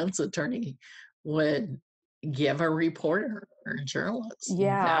defense attorney would give a reporter or a journalist.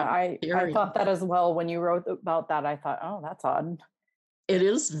 Yeah, I thought that as well. When you wrote about that, I thought, oh, that's odd.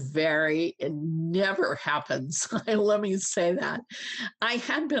 It never happens. Let me say that. I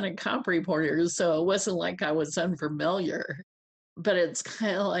had been a cop reporter, so it wasn't like I was unfamiliar. But it's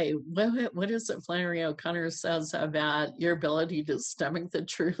kind of like, what is it Flannery O'Connor says about your ability to stomach the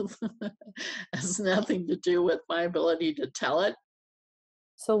truth? Has nothing to do with my ability to tell it.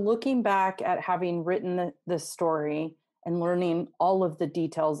 So looking back at having written this story and learning all of the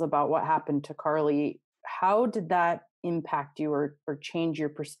details about what happened to Karly, how did that impact you or change your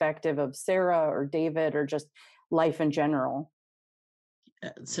perspective of Sarah or David or just life in general?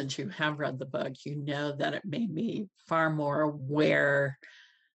 Since you have read the book, you know that it made me far more aware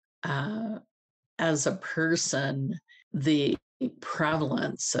as a person, the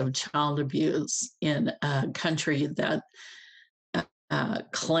prevalence of child abuse in a country that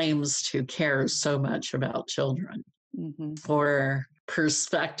claims to care so much about children. Mm-hmm. For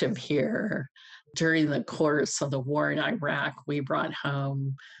perspective here, during the course of the war in Iraq, we brought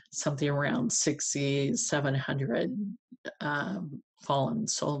home something around 6,700 fallen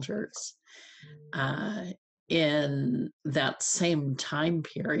soldiers. In that same time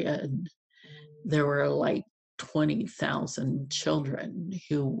period, there were like 20,000 children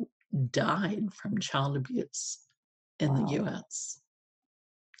who died from child abuse in the U.S.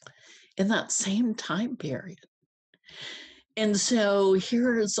 in that same time period. And so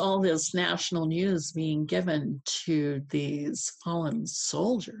here's all this national news being given to these fallen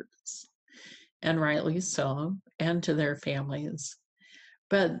soldiers, and rightly so, and to their families.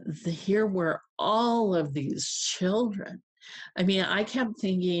 But here were all of these children. I mean, I kept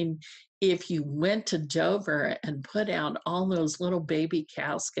thinking, if you went to Dover and put out all those little baby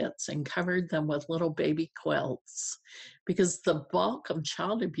caskets and covered them with little baby quilts, because the bulk of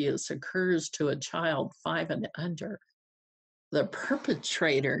child abuse occurs to a child 5 and under. The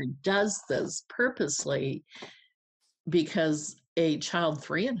perpetrator does this purposely because a child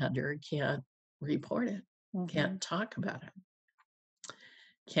 3 and under can't report it, can't talk about it,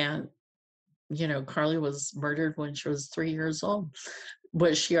 Karly was murdered when she was 3 years old.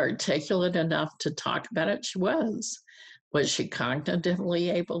 Was she articulate enough to talk about it? She was. Was she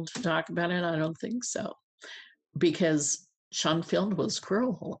cognitively able to talk about it? I don't think so. Because Shawn Field was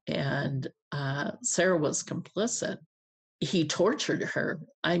cruel and Sarah was complicit. He tortured her.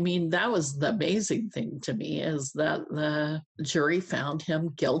 I mean, that was the amazing thing to me, is that the jury found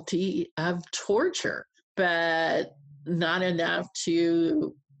him guilty of torture, but not enough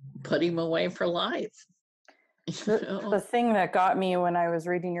to put him away for life. The thing that got me when I was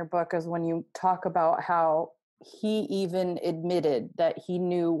reading your book is when you talk about how he even admitted that he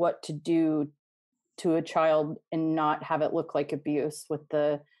knew what to do to a child and not have it look like abuse with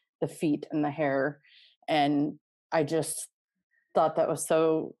the feet and the hair. And I just thought that was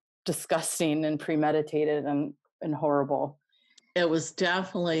so disgusting and premeditated and horrible. It was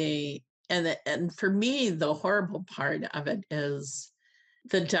definitely, and for me, the horrible part of it is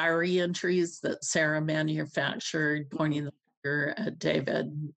the diary entries that Sarah manufactured, pointing the finger at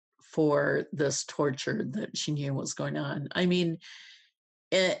David for this torture that she knew was going on. I mean,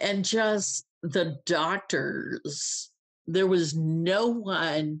 and just the doctors, there was no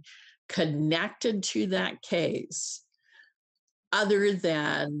one connected to that case other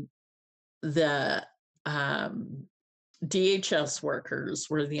than the DHS workers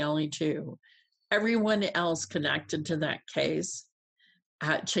were the only two. Everyone else connected to that case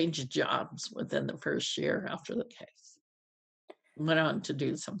changed jobs within the first year after the case. Went on to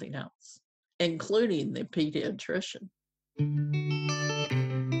do something else, including the pediatrician.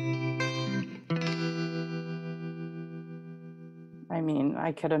 I mean,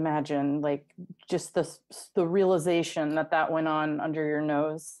 I could imagine, like, just the realization that went on under your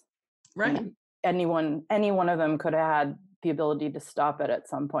nose. Right. You know, any one of them could have had the ability to stop it at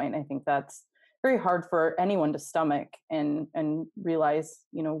some point. I think that's very hard for anyone to stomach and realize,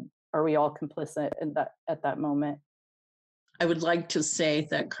 you know, are we all complicit in that at that moment? I would like to say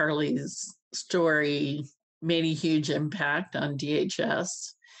that Karly's story made a huge impact on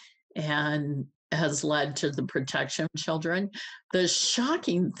DHS and has led to the protection of children. The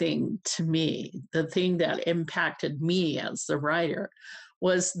shocking thing to me, the thing that impacted me as the writer,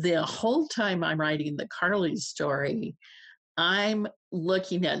 was the whole time I'm writing the Karly story, I'm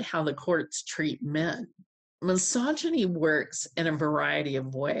looking at how the courts treat men. Misogyny works in a variety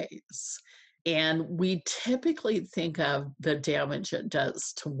of ways, and we typically think of the damage it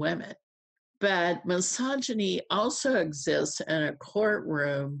does to women. But misogyny also exists in a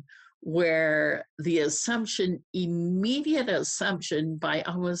courtroom where the immediate assumption by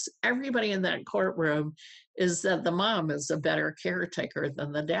almost everybody in that courtroom is that the mom is a better caretaker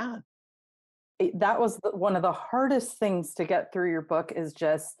than the dad. That was one of the hardest things to get through your book, is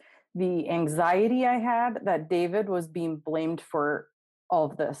just the anxiety I had that David was being blamed for all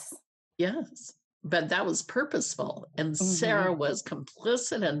of this. Yes, but that was purposeful, and Sarah was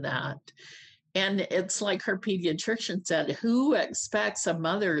complicit in that. And it's like her pediatrician said, who expects a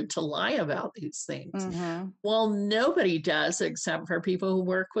mother to lie about these things? Well, nobody does, except for people who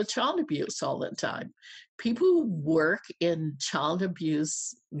work with child abuse all the time. People who work in child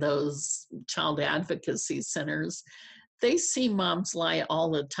abuse, those child advocacy centers, they see moms lie all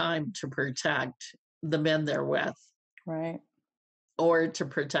the time to protect the men they're with. Right. Or to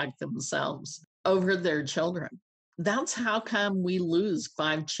protect themselves over their children. That's how come we lose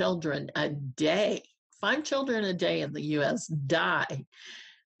 5 children a day. 5 children a day in the US die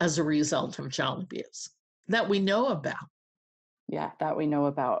as a result of child abuse that we know about. Yeah, that we know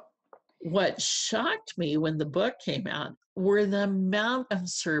about. What shocked me when the book came out were the amount of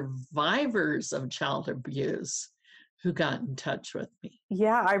survivors of child abuse who got in touch with me.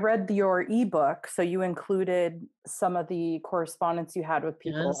 Yeah, I read your ebook, so you included some of the correspondence you had with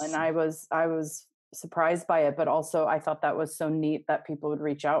people, and I was surprised by it, but also I thought that was so neat that people would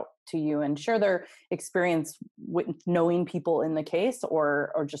reach out to you and share their experience with knowing people in the case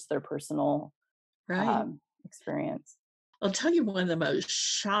or just their personal experience. I'll tell you one of the most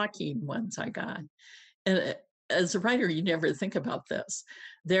shocking ones I got. And as a writer, you never think about this.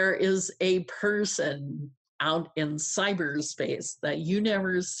 There is a person out in cyberspace that you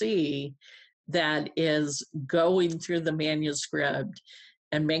never see that is going through the manuscript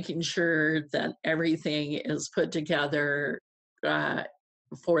and making sure that everything is put together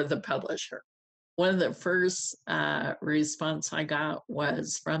for the publisher. One of the first response I got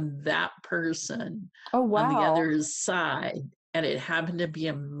was from that person on the other side, and it happened to be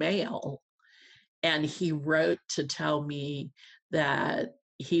a male, and he wrote to tell me that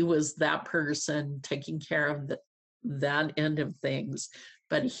he was that person taking care of that end of things,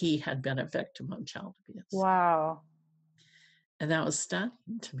 but he had been a victim of child abuse. Wow. And that was stunning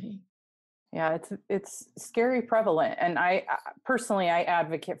to me. Yeah, it's scary prevalent. And I personally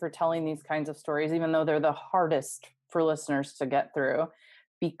advocate for telling these kinds of stories, even though they're the hardest for listeners to get through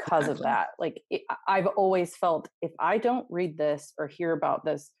because of that. Like, I've always felt if I don't read this or hear about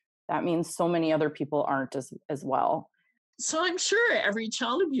this, that means so many other people aren't as well. So I'm sure every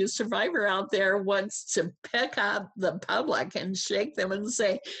child abuse survivor out there wants to pick up the public and shake them and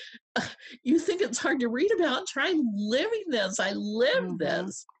say, you think it's hard to read about? Try living this. I lived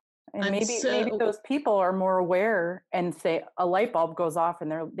this. And maybe those people are more aware and say a light bulb goes off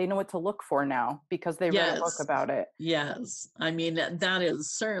and they know what to look for now because they read a book about it. Yes. I mean, that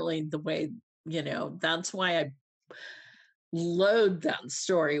is certainly the way, that's why I load that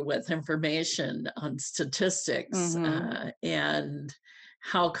story with information on statistics and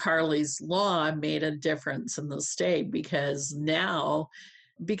how Karly's law made a difference in the state, because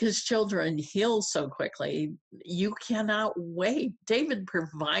children heal so quickly, you cannot wait. David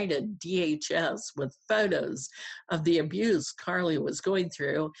provided DHS with photos of the abuse Karly was going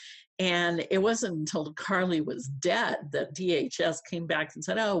through, And it wasn't until Karly was dead that DHS came back and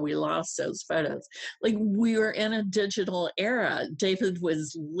said, oh, we lost those photos. Like, we were in a digital era. David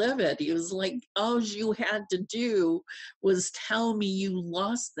was livid. He was like, all you had to do was tell me you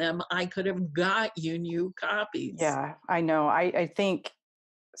lost them. I could have got you new copies. Yeah, I know. I think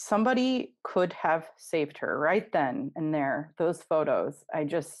somebody could have saved her right then and there. Those photos.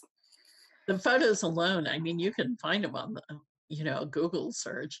 The photos alone, I mean, you can find them on the, Google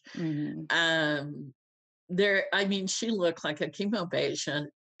search. I mean, she looked like a chemo patient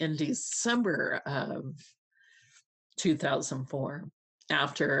in December of 2004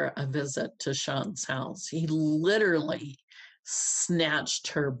 after a visit to Shawn's house. He literally snatched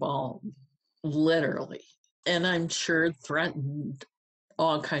her bulb, literally. And I'm sure threatened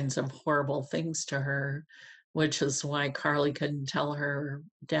all kinds of horrible things to her, which is why Karly couldn't tell her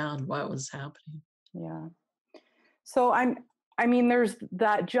down what was happening. Yeah. So I mean, there's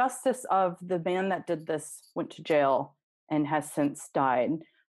that justice of the man that did this went to jail and has since died.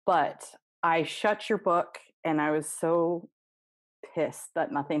 But I shut your book and I was so pissed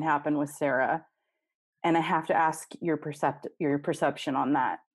that nothing happened with Sarah. And I have to ask your perception on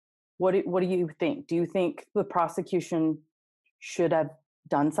that. What do you think? Do you think the prosecution should have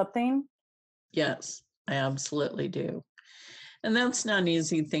done something? Yes, I absolutely do. And that's not an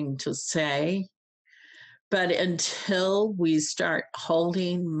easy thing to say. But until we start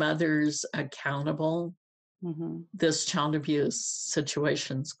holding mothers accountable, this child abuse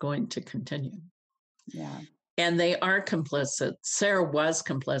situation is going to continue. Yeah. And they are complicit. Sarah was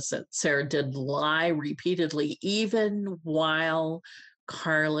complicit. Sarah did lie repeatedly, even while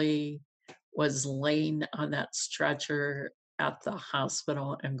Karly was laying on that stretcher at the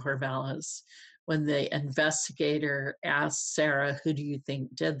hospital in Corvallis. When the investigator asked Sarah, who do you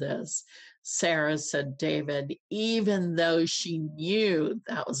think did this? Sarah said, David, even though she knew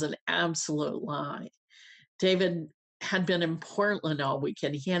that was an absolute lie. David had been in Portland all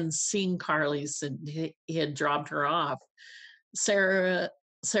weekend. He hadn't seen Karly since he had dropped her off. Sarah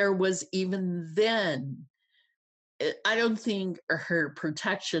was even then, I don't think her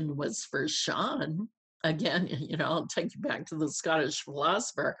protection was for Shawn. Again, I'll take you back to the Scottish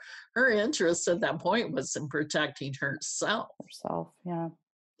philosopher. Her interest at that point was in protecting herself. Yeah.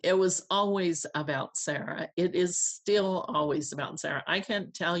 It was always about Sarah. It is still always about Sarah. I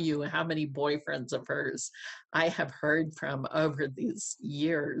can't tell you how many boyfriends of hers I have heard from over these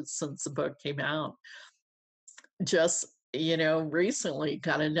years since the book came out. Just, recently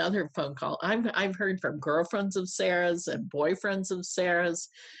got another phone call. I've heard from girlfriends of Sarah's and boyfriends of Sarah's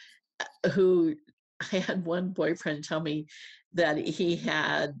who, I had one boyfriend tell me that he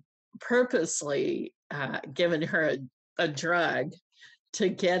had purposely given her a drug to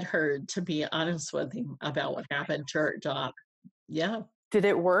get her to be honest with him about what happened to her daughter. Yeah. Did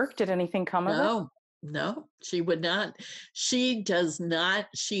it work? Did anything come of it? No, she would not. She does not.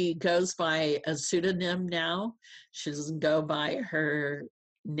 She goes by a pseudonym now. She doesn't go by her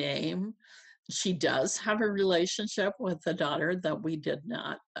name. She does have a relationship with a daughter that we did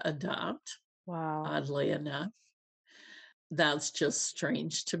not adopt. Wow. Oddly enough. That's just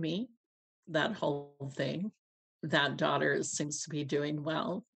strange to me, that whole thing. That daughter seems to be doing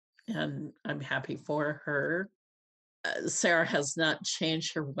well, and I'm happy for her. Sarah has not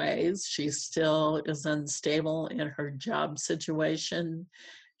changed her ways. She still is unstable in her job situation.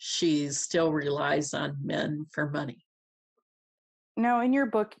 She still relies on men for money. Now, in your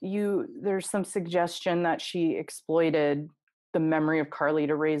book, there's some suggestion that she exploited the memory of Karly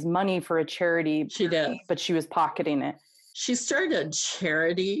to raise money for a charity. She did. But she was pocketing it. She started a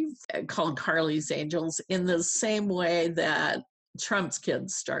charity called Karly's Angels in the same way that Trump's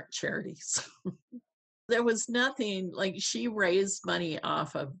kids start charities. There was nothing, like, she raised money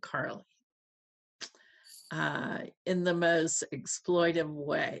off of Karly in the most exploitive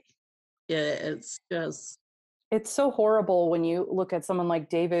way. It's so horrible when you look at someone like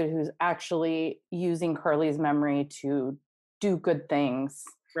David, who's actually using Karly's memory to do good things.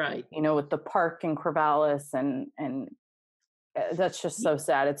 Right. With the park in Corvallis, and that's just so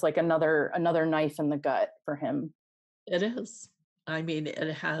sad. It's like another knife in the gut for him. It is. I mean,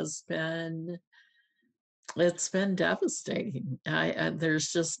 it's been devastating.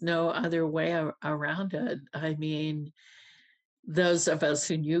 There's just no other way around it. I mean, those of us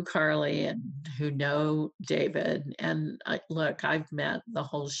who knew Karly and who know David, and look, I've met the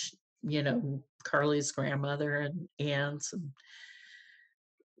whole, Karly's grandmother and aunts and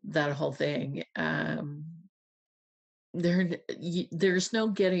that whole thing. There's no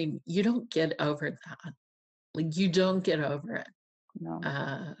getting, you don't get over that. Like, you don't get over it. No.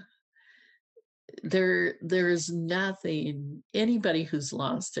 there's nothing, anybody who's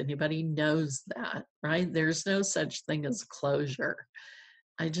lost anybody knows that, right? There's no such thing as closure.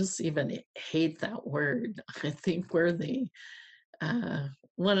 I just even hate that word. I think we're the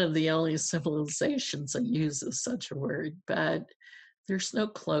one of the only civilizations that uses such a word, but there's no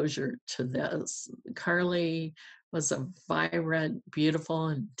closure to this. Karly was a vibrant, beautiful,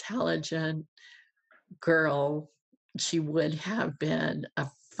 intelligent girl. She would have been a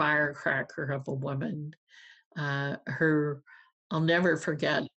firecracker of a woman. I'll never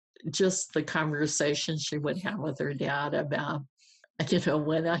forget just the conversation she would have with her dad about,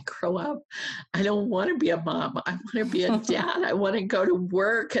 when I grow up, I don't want to be a mom. I want to be a dad. I want to go to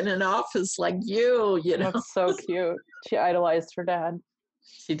work in an office like you. That's so cute. She idolized her dad.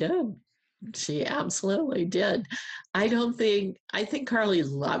 She did. She absolutely did. I think Karly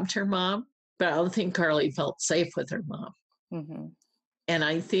loved her mom, but I don't think Karly felt safe with her mom. Mm-hmm. And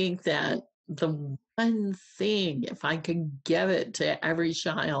I think that the one thing, if I could give it to every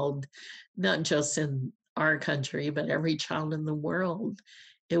child, not just in our country, but every child in the world,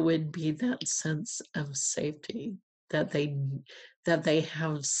 it would be that sense of safety, that they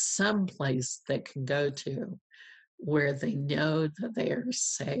have some place they can go to where they know that they are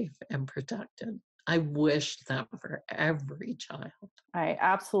safe and protected. I wish that for every child. I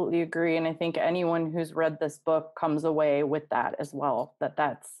absolutely agree. And I think anyone who's read this book comes away with that as well,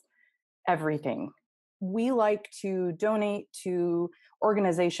 that's everything. We like to donate to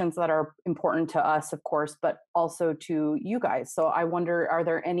organizations that are important to us, of course, but also to you guys. So I wonder, are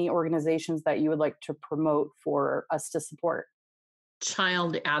there any organizations that you would like to promote for us to support?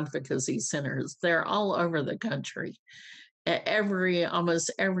 Child advocacy centers. They're all over the country.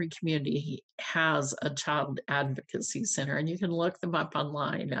 Almost every community has a child advocacy center, and you can look them up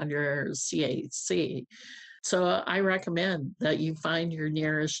online under CAC. So I recommend that you find your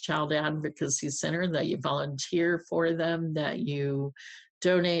nearest child advocacy center, that you volunteer for them, that you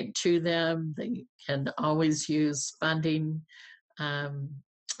donate to them. They can always use funding, and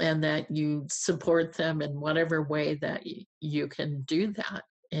that you support them in whatever way that you can do that.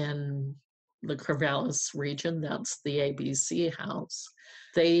 In the Corvallis region, that's the ABC House.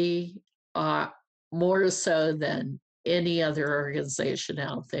 They are, more so than any other organization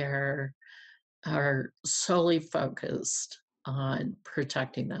out there, are solely focused on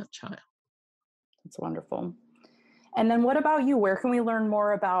protecting that child. That's wonderful. And then what about you? Where can we learn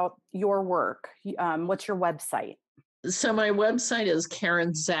more about your work? What's your website? So my website is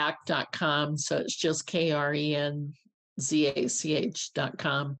karenzach.com. So it's just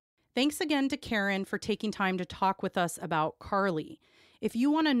KRENZACH.com. Thanks again to Karen for taking time to talk with us about Karly. If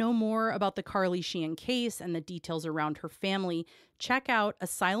you want to know more about the Karly Sheehan case and the details around her family, check out A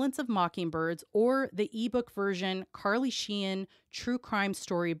Silence of Mockingbirds or the ebook version, Karly Sheehan, True Crime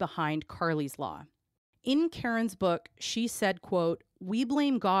Story Behind Karly's Law. In Karen's book, she said, quote, "We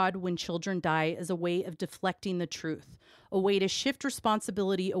blame God when children die as a way of deflecting the truth, a way to shift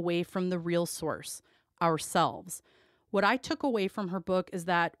responsibility away from the real source, ourselves." What I took away from her book is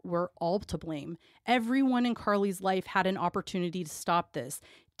that we're all to blame. Everyone in Karly's life had an opportunity to stop this.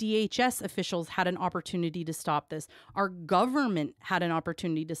 DHS officials had an opportunity to stop this. Our government had an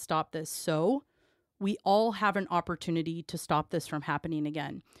opportunity to stop this. So we all have an opportunity to stop this from happening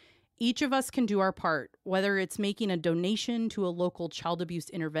again. Each of us can do our part, whether it's making a donation to a local child abuse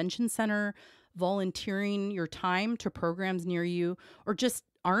intervention center, volunteering your time to programs near you, or just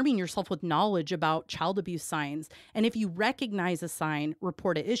arming yourself with knowledge about child abuse signs. And if you recognize a sign,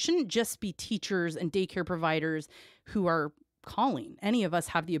 report it. It shouldn't just be teachers and daycare providers who are calling. Any of us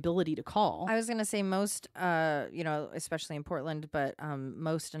have the ability to call. I was going to say most, especially in Portland, but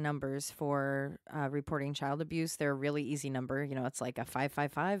most numbers for reporting child abuse, they're a really easy number. It's like a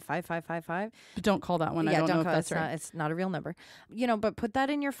 555-5555. But don't call that one. I don't know if that's right. It's not a real number. But put that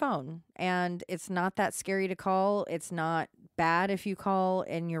in your phone. And it's not that scary to call. It's not bad if you call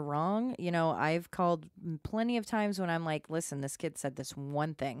and you're wrong. I've called plenty of times when I'm like, listen, this kid said this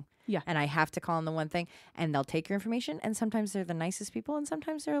one thing. Yeah. And I have to call on the one thing, and they'll take your information. And sometimes they're the nicest people, and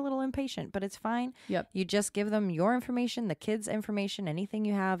sometimes they're a little impatient, but it's fine. Yep. You just give them your information, the kids' information, anything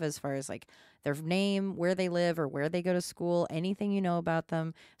you have as far as like their name, where they live or where they go to school, anything you know about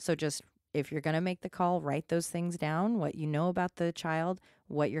them. So just, if you're going to make the call, write those things down, what you know about the child,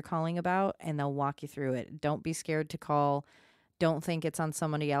 what you're calling about, and they'll walk you through it. Don't be scared to call. Don't think it's on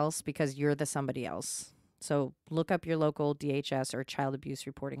somebody else because you're the somebody else. So look up your local DHS or child abuse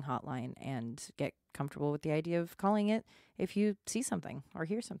reporting hotline and get comfortable with the idea of calling it if you see something or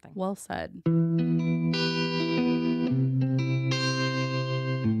hear something. Well said.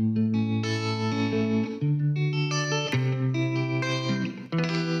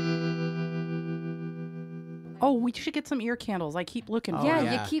 we should get some ear candles. I keep looking for Yeah,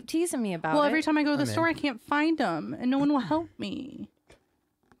 them. you keep teasing me about it. Well, every time I go to the store, I can't find them, and no one will help me.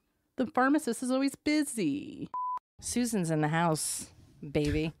 The pharmacist is always busy. Susan's in the house,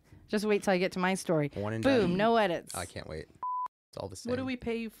 baby. Just wait till I get to my story. One and Boom, done. no edits. I can't wait. It's all the same. What do we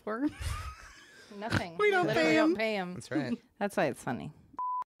pay you for? Nothing. We don't Literally pay him. don't pay him. That's right. That's why it's funny.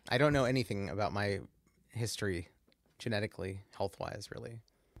 I don't know anything about my history, genetically, health-wise, really,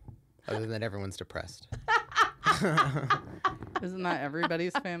 other than that everyone's depressed. Isn't that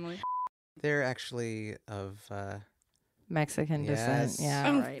everybody's family? They're actually of Mexican Yes. descent.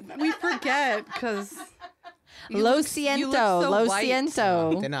 Yeah, right. We forget because Lo siento. Lo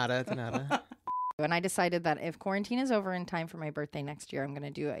siento. de nada. And I decided that if quarantine is over in time for my birthday next year, I'm going to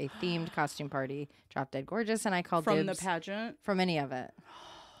do a themed costume party, Drop Dead Gorgeous, and I called from dibs the pageant. from any of it.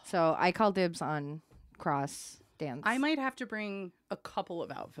 So I call dibs on cross dance. I might have to bring a couple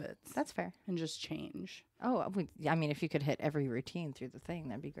of outfits That's fair. and just change. Oh, I mean, if you could hit every routine through the thing,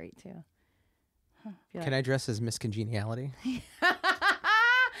 that'd be great too. Can I dress as Miss Congeniality?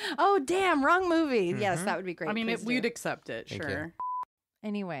 Oh, damn, wrong movie. Yes, that would be great. I mean, Please we'd do. accept it, Thank sure. you.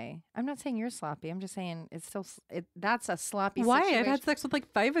 Anyway, I'm not saying you're sloppy. I'm just saying it's still that's a sloppy Why? situation. I've had sex with like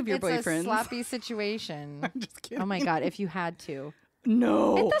 5 of your it's boyfriends. a sloppy situation. I'm just kidding. Oh my God, if you had to.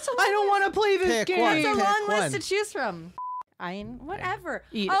 No. That's a I don't want to play this Pick game. one. It's a Pick long one. list to choose from. Whatever.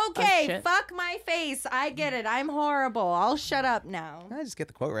 Eat a Okay, shit. fuck my face. I get it. I'm horrible. I'll shut up now. I just get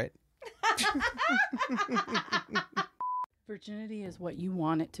the quote right. Virginity is what you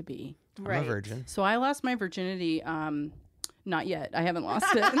want it to be. I'm a virgin. So I lost my virginity. Not yet. I haven't lost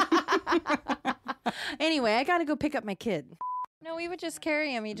it. Anyway, I got to go pick up my kid. No, we would just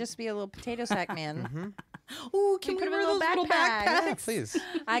carry him. He'd just be a little potato sack man. Ooh, can We we put him wear in a those little little backpack. backpacks? Yeah, please.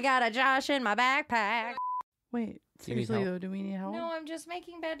 I got a Josh in my backpack. Wait, Do you need seriously help? though, do we need help? No, I'm just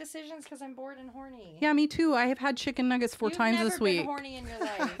making bad decisions because I'm bored and horny. Yeah, me too. I have had chicken nuggets 4 You've times never this been week. horny in your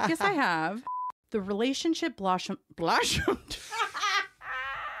life. Yes, I have. The relationship blossomed.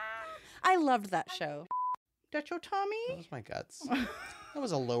 I loved that show. That's your Tommy? That was my guts. That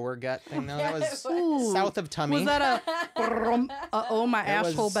was a lower gut thing. No, that was Ooh. south of tummy. Was that a uh-oh, my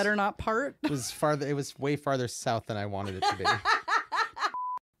asshole was- better not part? It was farther. It was way farther south than I wanted it to be.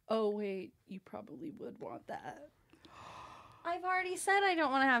 Oh, wait, you probably would want that. I've already said I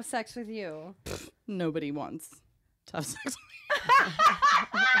don't want to have sex with you. Nobody wants to have sex with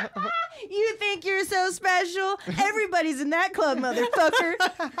You think you're so special? Everybody's in that club, motherfucker.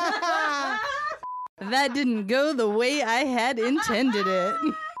 That didn't go the way I had intended it.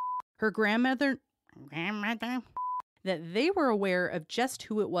 Her grandmother, that they were aware of just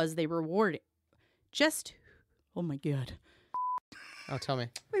who it was they were rewarding. Oh my God. Oh, tell me.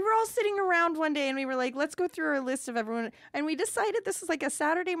 We were all sitting around one day and we were like, let's go through our list of everyone. And we decided this was like a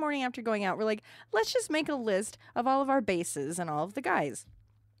Saturday morning after going out. We're like, let's just make a list of all of our bases and all of the guys.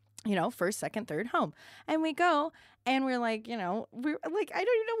 You know, first, second, third, home. And we go and we're like, you know, we're like, I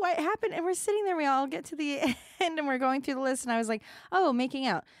don't even know what happened. And we're sitting there, we all get to the end and we're going through the list. And I was like, oh, making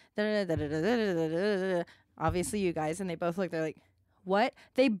out. Obviously, you guys. And they both looked, they're like, what?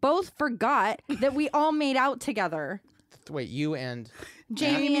 They both forgot that we all made out together. Wait, you and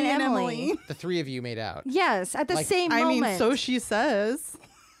Jamie and Emily. the 3 of you made out. Yes, at the Like, same I moment. mean, so she says.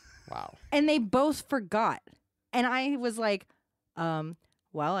 Wow. And they both forgot. And I was like,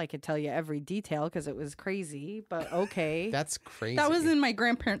 well, I could tell you every detail because it was crazy, but okay. That's crazy. That was in my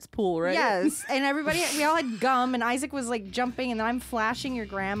grandparents' pool, right? Yes. And everybody, we all had gum, and Isaac was like jumping, and then I'm flashing your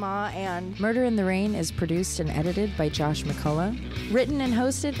grandma. And Murder in the Rain is produced and edited by Josh McCullough. Written and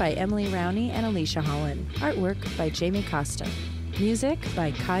hosted by Emily Rowney and Alicia Holland. Artwork by Jamie Costa. Music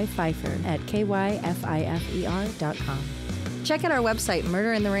by Kai Pfeiffer at kyfifer.com. Check out our website,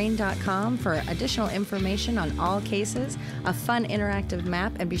 murderintherain.com, for additional information on all cases, a fun interactive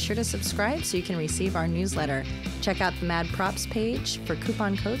map, and be sure to subscribe so you can receive our newsletter. Check out the Mad Props page for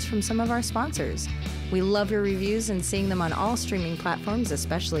coupon codes from some of our sponsors. We love your reviews and seeing them on all streaming platforms,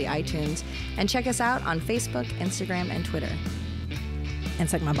 especially iTunes. And check us out on Facebook, Instagram, and Twitter. And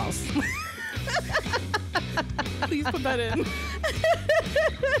suck my balls. Please put that in.